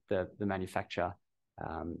the manufacturer.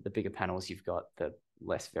 The bigger panels you've got, the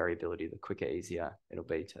less variability, the quicker, easier it'll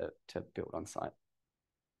be to build on site.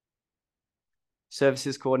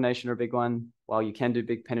 Services coordination are a big one. While you can do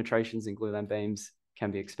big penetrations in GluLam beams,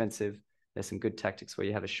 can be expensive. There's some good tactics where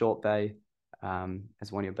you have a short bay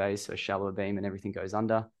as one of your bays, so a shallower beam and everything goes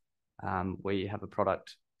under. We have a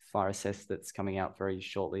product, Fire Assess, that's coming out very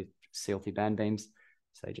shortly, CLT band beams.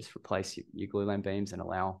 So you just replace your GluLam beams and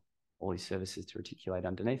allow all these services to reticulate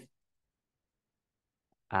underneath.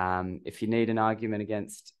 If you need an argument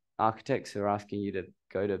against architects who are asking you to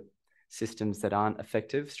go to systems that aren't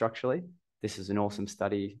effective structurally, this is an awesome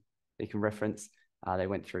study that you can reference. They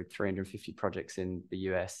went through 350 projects in the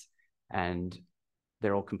US, and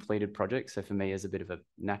they're all completed projects. So for me, as a bit of a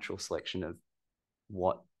natural selection of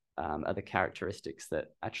what are the characteristics that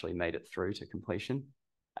actually made it through to completion.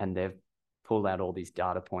 And they've pulled out all these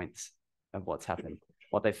data points of what's happened.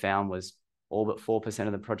 What they found was all but 4%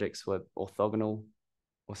 of the projects were orthogonal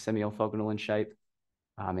or semi-orthogonal in shape.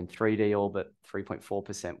 In 3D, all but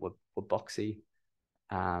 3.4% were boxy.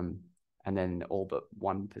 And then all but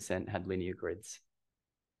 1% had linear grids.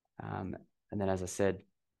 And then, as I said,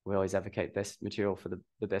 we always advocate best material for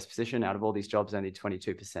the best position. Out of all these jobs, only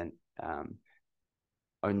 22%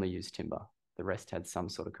 only used timber. The rest had some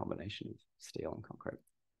sort of combination of steel and concrete.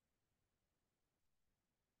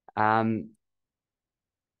 I'm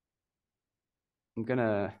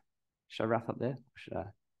gonna, should I wrap up there? Or should I?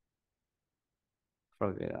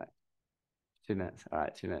 Probably like 2 minutes. All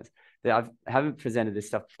right, 2 minutes. I haven't presented this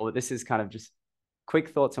stuff before, but this is kind of just quick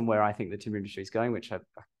thoughts on where I think the timber industry is going, which I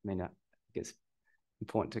mean, I think it's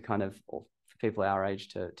important to kind of, or for people our age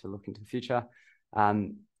to look into the future.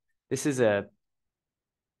 This is a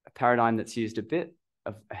paradigm that's used a bit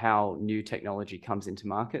of how new technology comes into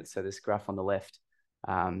market. So this graph on the left,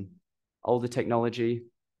 older technology,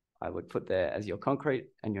 I would put there as your concrete,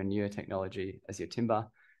 and your newer technology as your timber.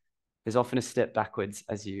 There's often a step backwards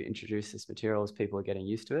as you introduce this material, as people are getting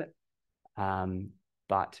used to it.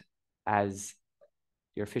 But as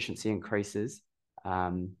your efficiency increases,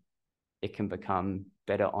 it can become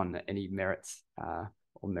better on any merits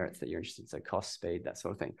or merits that you're interested in, so cost, speed, that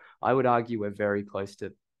sort of thing. I would argue we're very close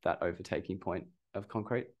to that overtaking point of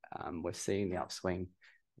concrete. We're seeing the upswing.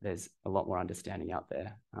 There's a lot more understanding out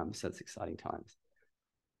there, so it's exciting times.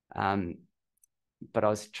 But I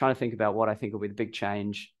was trying to think about what I think will be the big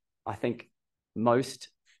change. I think most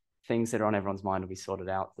things that are on everyone's mind will be sorted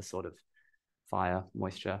out, the sort of fire,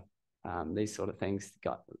 moisture, these sort of things,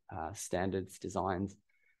 got standards, designs.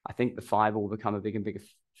 I think the fiber will become a bigger and bigger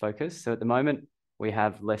focus. So at the moment, we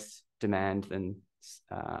have less demand than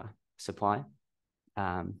supply,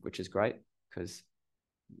 which is great because,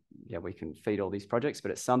 yeah, we can feed all these projects,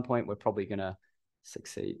 but at some point we're probably going to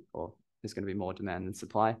succeed, or there's going to be more demand than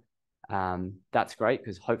supply. That's great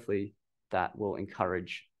because hopefully that will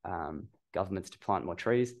encourage governments to plant more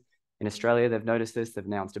trees. In Australia, they've noticed this. They've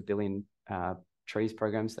announced 1 billion trees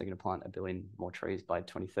programs. They're going to plant 1 billion more trees by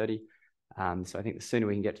 2030. So I think the sooner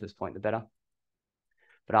we can get to this point, the better.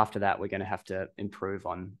 But after that, we're going to have to improve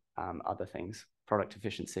on other things: product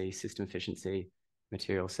efficiency, system efficiency,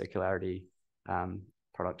 material circularity,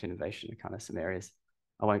 product innovation are kind of some areas.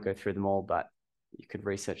 I won't go through them all, but you could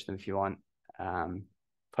research them if you want.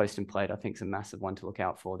 Post and plate, I think, is a massive one to look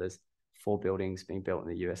out for. There's 4 buildings being built in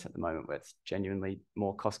the US at the moment where it's genuinely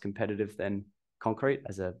more cost competitive than concrete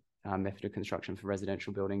as a method of construction for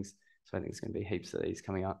residential buildings. So I think there's going to be heaps of these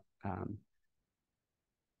coming up.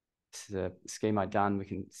 This is a scheme I've done. We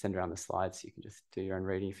can send around the slides so you can just do your own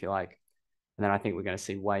reading if you like. And then I think we're going to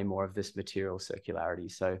see way more of this material circularity.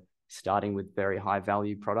 So starting with very high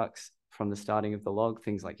value products from the starting of the log,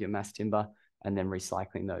 things like your mass timber, and then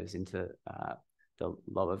recycling those into the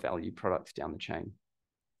lower value products down the chain.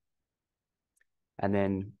 And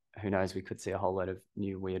then who knows, we could see a whole load of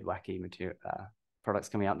new weird, wacky material products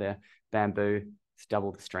coming out there. Bamboo, it's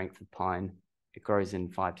double the strength of pine. It grows in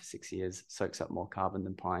 5 to 6 years, soaks up more carbon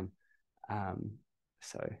than pine.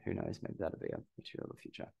 So who knows, maybe that'll be a material of the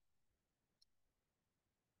future.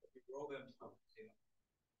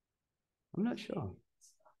 I'm not sure.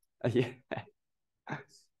 Yeah.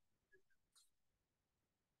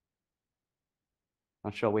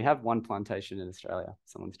 Not sure. We have one plantation in Australia.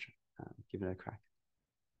 Someone's given it a crack.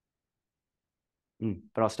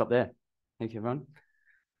 But I'll stop there. Thank you, everyone.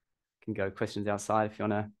 Can go questions outside if you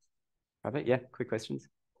want to grab it. Yeah, quick questions.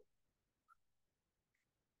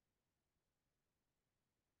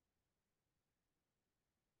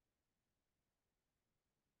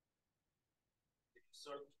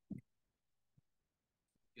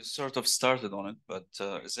 You sort of started on it, but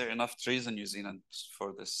is there enough trees in New Zealand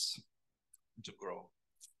for this to grow?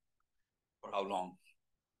 For how long?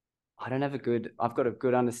 I don't have I've got a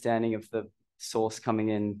good understanding of the source coming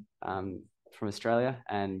in from Australia.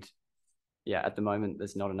 And yeah, at the moment,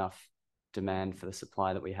 there's not enough demand for the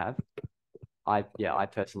supply that we have. I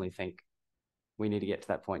personally think we need to get to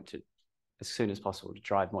that point to, as soon as possible, to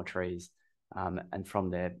drive more trees. And from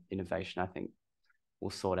there, innovation, I think, will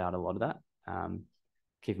sort out a lot of that.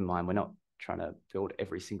 Keep in mind, we're not trying to build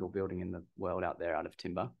every single building in the world out there out of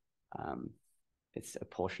timber. It's a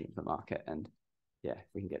portion of the market. And yeah, if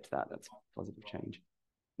we can get to that, that's a positive change.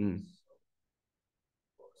 Yep.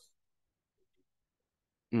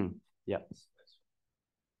 Yep.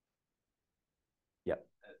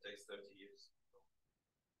 It takes 30 years.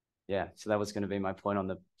 Yeah, so that was going to be my point on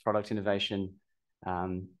the product innovation.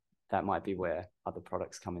 That might be where other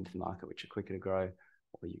products come into the market, which are quicker to grow.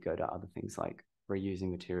 or you go to other things like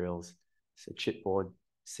reusing materials. So chipboard,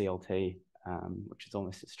 CLT, which is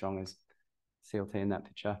almost as strong as CLT in that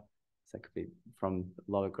picture. So it could be from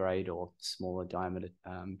lower grade or smaller diameter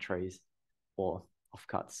trees, or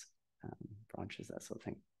offcuts, branches, that sort of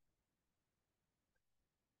thing.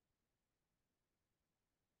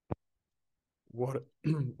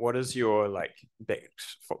 What is your, like,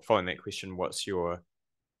 following that question, what's your,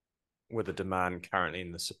 with the demand currently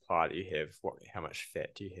in the supply that you have, how much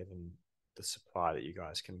fat do you have in the supply that you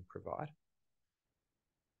guys can provide?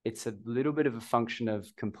 It's a little bit of a function of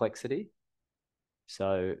complexity.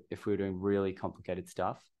 So if we're doing really complicated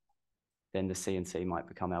stuff, then the CNC might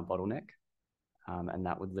become our bottleneck, and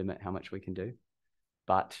that would limit how much we can do.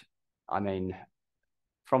 But I mean,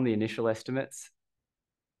 from the initial estimates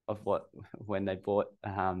of when they bought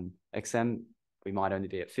XLAM, we might only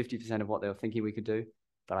be at 50% of what they were thinking we could do.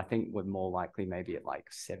 But I think we're more likely maybe at like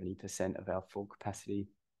 70% of our full capacity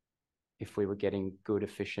if we were getting good,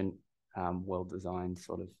 efficient, well-designed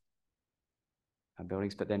sort of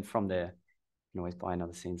buildings. But then from there, you can always buy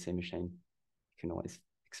another CNC machine. You can always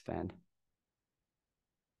expand.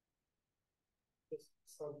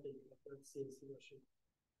 Something about CNC machine.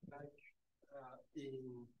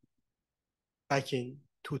 Back in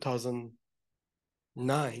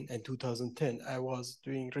 2009 and 2010, I was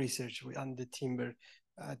doing research on the timber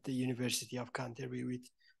at the University of Canterbury with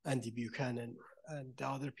Andy Buchanan and the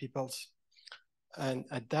other peoples. And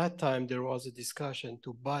at that time, there was a discussion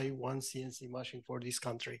to buy one CNC machine for this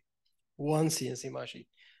country, one CNC machine.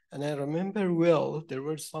 And I remember well, there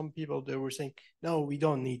were some people that were saying, no, we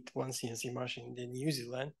don't need one CNC machine in New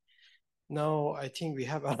Zealand. Now, I think we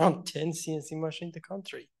have around 10 CNC machines in the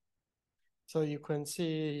country. So you can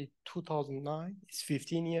see 2009, it's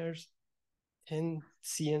 15 years, 10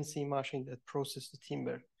 CNC machines that process the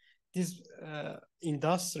timber. This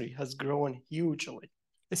industry has grown hugely.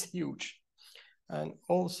 It's huge. And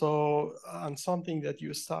also on something that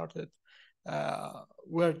you started,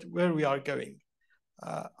 where we are going.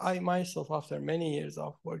 I myself, after many years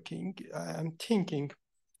of working, I'm thinking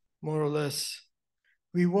more or less,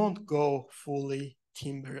 we won't go fully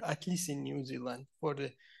timber, at least in New Zealand, for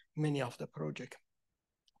many of the project.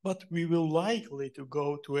 But we will likely to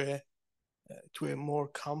go to a more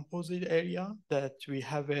composite area that we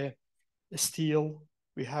have a steel,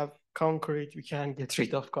 we have concrete, we can get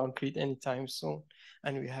rid of concrete anytime soon,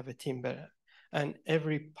 and we have a timber, and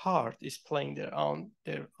every part is playing their own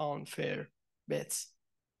fair bets.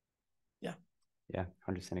 Yeah. Yeah,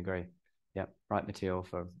 100% agree. Yeah, right material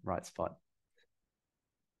for right spot.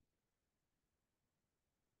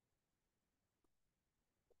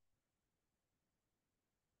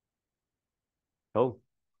 Cool.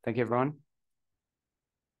 Thank you, everyone.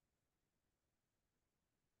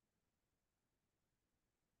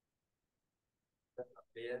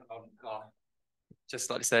 Just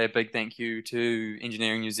like to say a big thank you to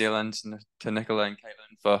Engineering New Zealand and to Nicola and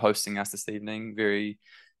Caitlin for hosting us this evening. Very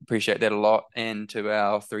appreciate that a lot. And to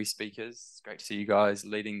our three speakers, it's great to see you guys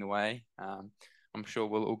leading the way. I'm sure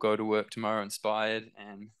we'll all go to work tomorrow inspired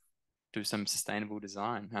and do some sustainable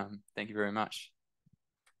design. Thank you very much.